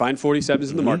 you can find 47s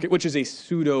in the market, which is a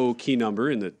pseudo key number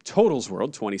in the totals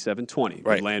world, 27-20.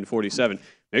 Right. Land 47.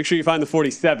 Make sure you find the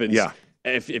 47s. Yeah.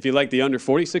 If you like the under,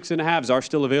 46.5s are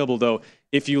still available, though.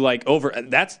 If you like over,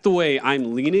 that's the way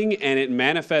I'm leaning, and it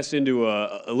manifests into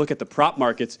a look at the prop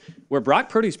markets where Brock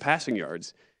Purdy's passing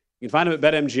yards, you can find him at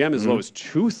BetMGM as low as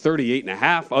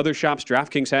 238.5. Other shops,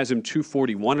 DraftKings has him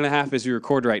 241.5 as you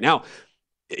record right now.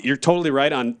 You're totally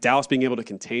right on Dallas being able to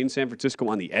contain San Francisco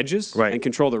on the edges and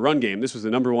control the run game. This was the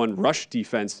number one rush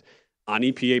defense on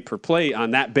EPA per play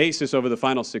on that basis over the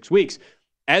final 6 weeks.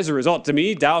 As a result, to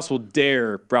me, Dallas will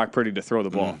dare Brock Purdy to throw the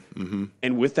ball. Mm-hmm.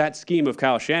 And with that scheme of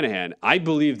Kyle Shanahan, I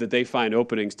believe that they find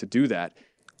openings to do that.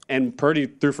 And Purdy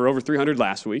threw for over 300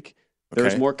 last week.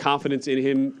 There's more confidence in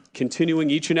him continuing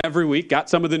each and every week. Got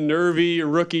some of the nervy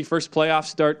rookie first playoff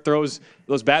start throws,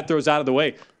 those bad throws out of the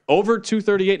way. Over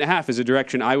 238.5 is a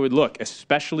direction I would look,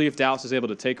 especially if Dallas is able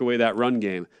to take away that run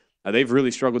game. They've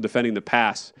really struggled defending the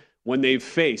pass when they've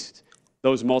faced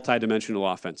those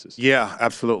multidimensional offenses. Yeah,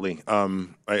 absolutely.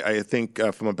 I think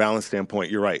from a balance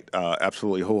standpoint, you're right.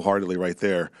 Absolutely, wholeheartedly right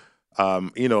there.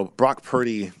 Brock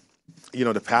Purdy,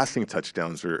 the passing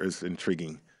touchdowns is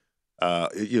intriguing.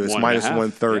 It's minus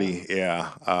 130. Yeah.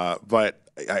 But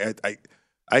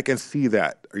I can see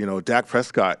that. Dak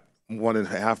Prescott,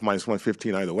 1.5 minus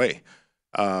 115 either way.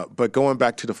 But going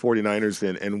back to the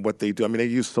 49ers and what they do, I mean, they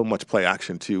use so much play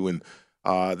action too, and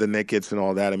the nakeds and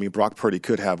all that. I mean, Brock Purdy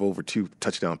could have over 2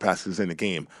 touchdown passes in a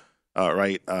game,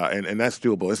 right? And that's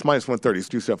doable. It's minus 130. It's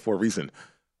juiced up for a reason.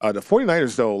 The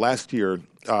 49ers, though, last year,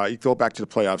 you go back to the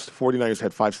playoffs, the 49ers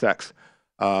had 5 sacks,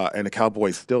 and the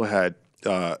Cowboys still had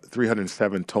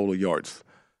 307 total yards,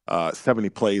 70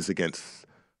 plays against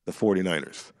the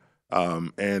 49ers,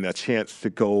 and a chance to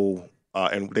go,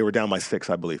 and they were down by 6,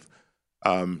 I believe.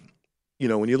 When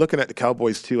you're looking at the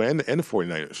Cowboys, too, and the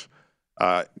 49ers,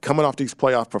 coming off these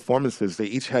playoff performances, they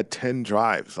each had 10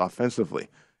 drives offensively.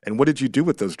 And what did you do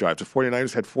with those drives? The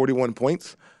 49ers had 41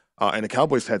 points, and the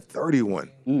Cowboys had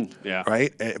 31.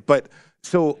 Right? But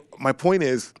so my point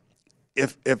is,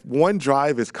 if one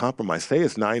drive is compromised, say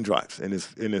it's 9 drives in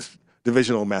this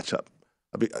divisional matchup,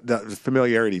 the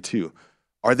familiarity too,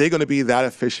 are they going to be that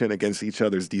efficient against each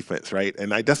other's defense, right?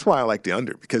 And that's why I like the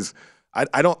under, because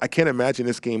I can't imagine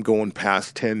this game going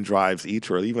past 10 drives each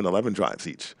or even 11 drives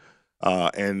each.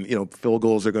 And field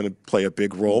goals are going to play a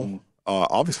big role,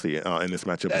 obviously, in this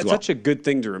matchup as well. That's such a good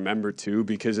thing to remember, too,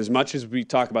 because as much as we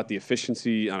talk about the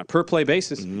efficiency on a per-play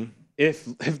basis,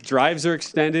 if drives are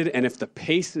extended and if the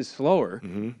pace is slower,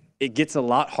 it gets a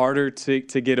lot harder to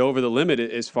get over the limit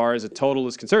as far as a total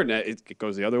is concerned. It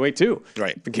goes the other way too.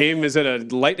 Right. The game is at a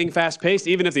lightning fast pace,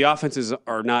 even if the offenses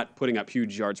are not putting up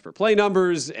huge yards per play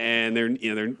numbers, and they're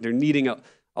needing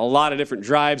a lot of different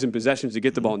drives and possessions to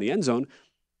get the ball in the end zone.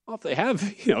 Well, if they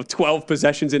have 12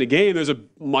 possessions in a game, there's a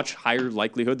much higher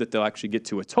likelihood that they'll actually get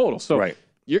to a total. So right.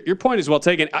 your point is well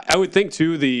taken. I would think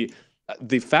too the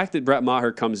fact that Brett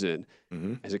Maher comes in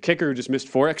as a kicker who just missed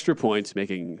 4 extra points,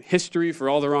 making history for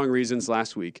all the wrong reasons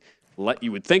last week,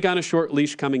 you would think on a short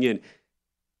leash coming in,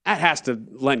 that has to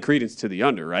lend credence to the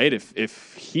under, right?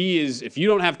 If you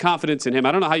don't have confidence in him,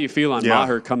 I don't know how you feel on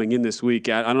Maher coming in this week.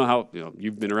 I don't know how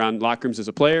you've been around locker rooms as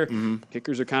a player.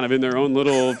 Kickers are kind of in their own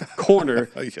little corner,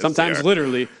 Yes, sometimes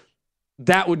literally.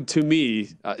 That would, to me,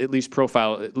 at least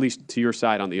profile, at least to your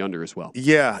side on the under as well.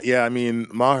 Yeah. I mean,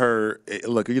 Maher,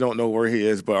 look, you don't know where he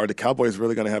is, but are the Cowboys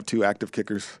really going to have 2 active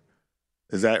kickers?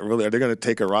 Is that really? Are they going to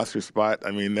take a roster spot? I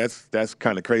mean, that's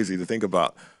kind of crazy to think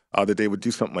about that they would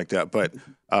do something like that. But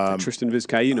Tristan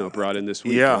Vizcaíno brought in this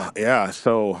week. Yeah.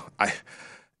 So I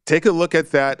take a look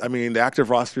at that. I mean, the active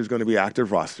roster is going to be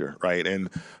active roster, right? And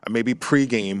maybe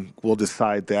pregame we'll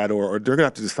decide that, or they're going to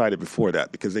have to decide it before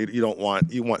that because you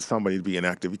want somebody to be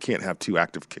inactive. You can't have 2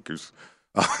 active kickers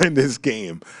in this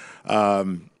game.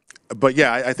 But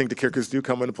yeah, I think the kickers do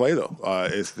come into play though.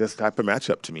 It's this type of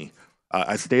matchup to me.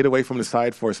 I stayed away from the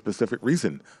side for a specific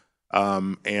reason.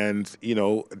 And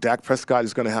Dak Prescott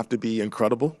is going to have to be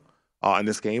incredible in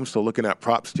this game. So looking at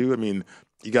props too, I mean,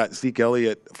 you got Zeke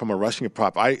Elliott from a rushing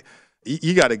prop.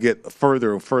 You got to get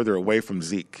further and further away from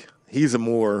Zeke. He's a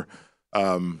more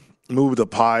move the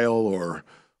pile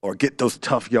or get those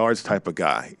tough yards type of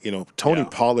guy. Tony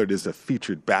Pollard is a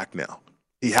featured back now.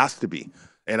 He has to be.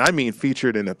 And I mean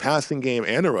featured in a passing game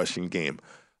and a rushing game.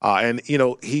 And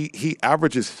he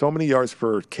averages so many yards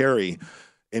per carry,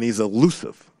 and he's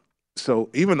elusive. So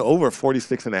even over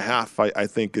 46.5, I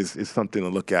think is something to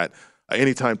look at.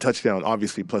 Anytime touchdown,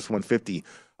 obviously plus 150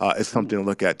 is something to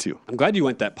look at too. I'm glad you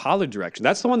went that Pollard direction.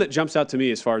 That's the one that jumps out to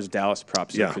me as far as Dallas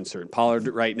props are concerned. Pollard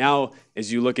right now,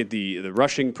 as you look at the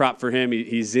rushing prop for him,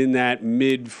 he's in that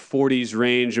mid-40s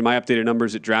range. In my updated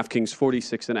numbers at DraftKings,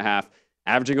 46.5,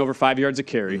 averaging over 5 yards a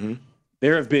carry.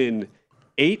 There have been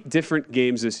 8 different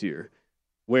games this year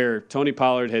where Tony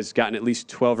Pollard has gotten at least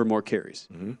 12 or more carries.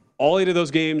 All 8 of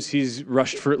those games, he's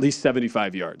rushed for at least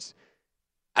 75 yards.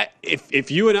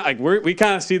 If you and I, we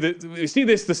kind of see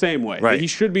this the same way. Right. He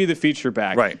should be the feature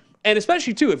back. Right. And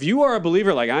especially, too, if you are a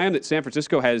believer like I am that San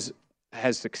Francisco has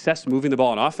success moving the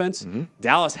ball on offense,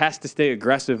 Dallas has to stay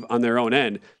aggressive on their own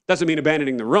end. Doesn't mean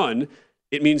abandoning the run.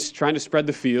 It means trying to spread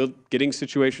the field, getting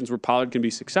situations where Pollard can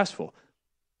be successful.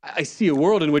 I see a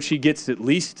world in which he gets at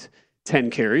least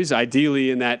 10 carries, ideally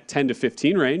in that 10 to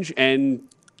 15 range, and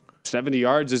 70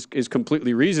 yards is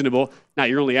completely reasonable. Now,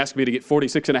 you're only asking me to get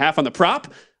 46.5 on the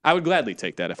prop. I would gladly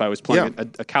take that if I was playing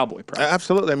a Cowboy prop.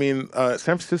 Absolutely. I mean,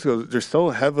 San Francisco, they're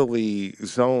so heavily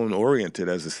zone-oriented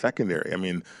as a secondary. I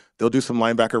mean, they'll do some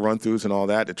linebacker run-throughs and all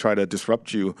that to try to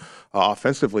disrupt you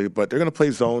offensively, but they're going to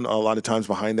play zone a lot of times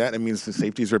behind that. It means the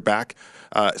safeties are back.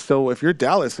 So if you're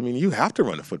Dallas, I mean, you have to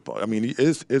run the football. I mean,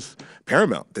 it's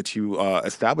paramount that you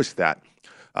establish that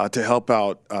to help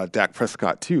out Dak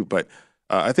Prescott too. But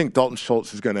I think Dalton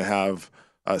Schultz is going to have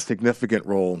a significant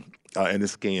role in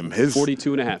this game. His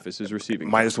 42.5 is his receiving.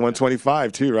 Minus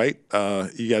 125 too, right?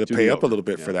 You got to pay up a little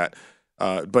bit for that.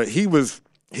 But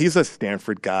he's a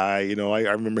Stanford guy.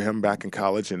 I remember him back in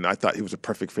college, and I thought he was a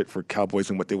perfect fit for Cowboys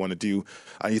and what they want to do.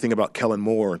 You think about Kellen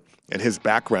Moore and his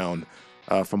background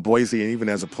from Boise, and even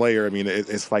as a player, I mean,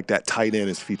 it's like that tight end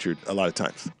is featured a lot of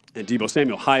times. And Deebo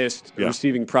Samuel, highest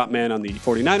receiving prop man on the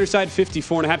 49ers side,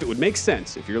 54.5. It would make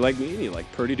sense if you're like me and you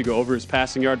like Purdy to go over his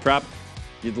passing yard prop.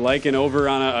 You'd like an over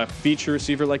on a feature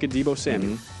receiver like a Deebo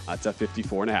Samuel. That's a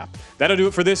 54.5. That'll do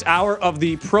it for this hour of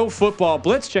the Pro Football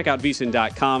Blitz. Check out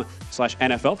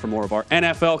vsin.com/NFL for more of our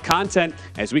NFL content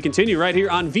as we continue right here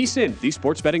on VSiN, the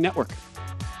Sports Betting Network.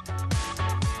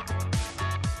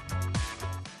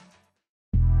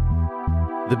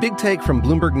 The Big Take from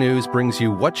Bloomberg News brings you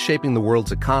what's shaping the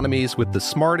world's economies with the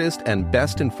smartest and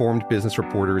best-informed business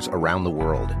reporters around the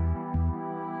world.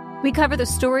 We cover the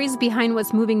stories behind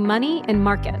what's moving money and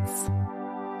markets,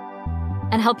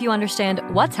 and help you understand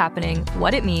what's happening,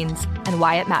 what it means, and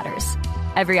why it matters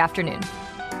every afternoon.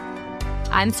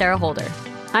 I'm Sarah Holder.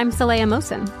 I'm Saleha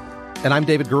Mohsin. And I'm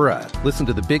David Gura. Listen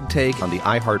to The Big Take on the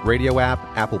iHeartRadio app,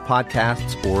 Apple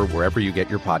Podcasts, or wherever you get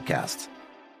your podcasts.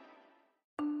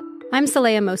 I'm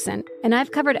Saleha Mohsin, and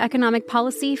I've covered economic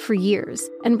policy for years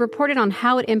and reported on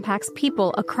how it impacts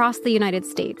people across the United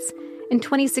States. In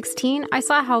 2016, I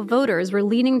saw how voters were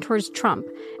leaning towards Trump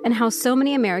and how so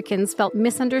many Americans felt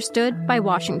misunderstood by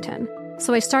Washington.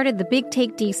 So I started The Big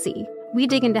Take DC. We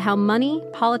dig into how money,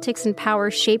 politics, and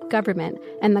power shape government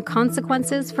and the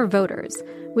consequences for voters.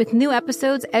 With new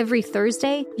episodes every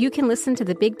Thursday, you can listen to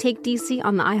The Big Take DC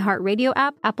on the iHeartRadio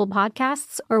app, Apple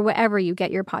Podcasts, or wherever you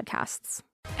get your podcasts.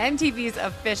 MTV's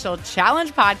official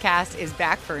Challenge podcast is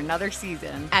back for another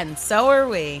season. And so are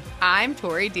we. I'm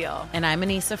Tori Deal. And I'm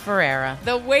Anissa Ferreira.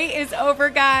 The wait is over,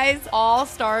 guys. All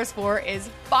Stars 4 is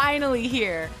finally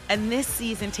here. And this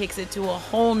season takes it to a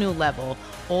whole new level.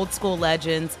 Old school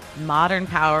legends, modern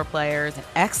power players, and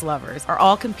ex-lovers are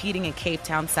all competing in Cape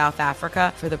Town, South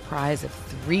Africa for the prize of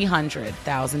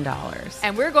 $300,000.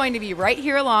 And we're going to be right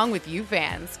here along with you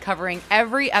fans, covering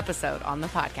every episode on the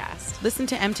podcast. Listen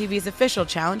to MTV's official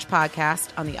Challenge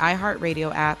podcast on the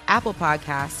iHeartRadio app, Apple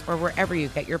Podcasts, or wherever you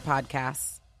get your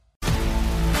podcasts.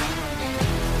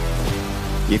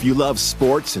 If you love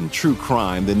sports and true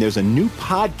crime, then there's a new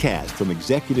podcast from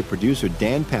executive producer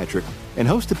Dan Patrick and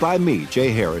hosted by me,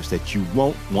 Jay Harris, that you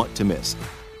won't want to miss.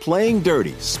 Playing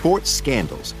Dirty: Sports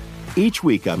Scandals. Each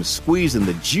week, I'm squeezing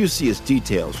the juiciest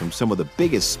details from some of the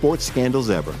biggest sports scandals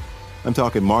ever. I'm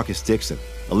talking Marcus Dixon,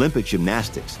 Olympic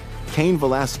gymnastics, Cain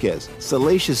Velasquez,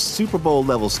 salacious Super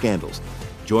Bowl-level scandals.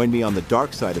 Join me on the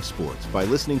dark side of sports by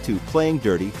listening to Playing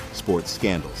Dirty: Sports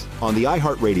Scandals on the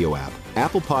iHeartRadio app,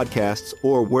 Apple Podcasts,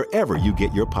 or wherever you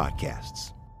get your podcasts.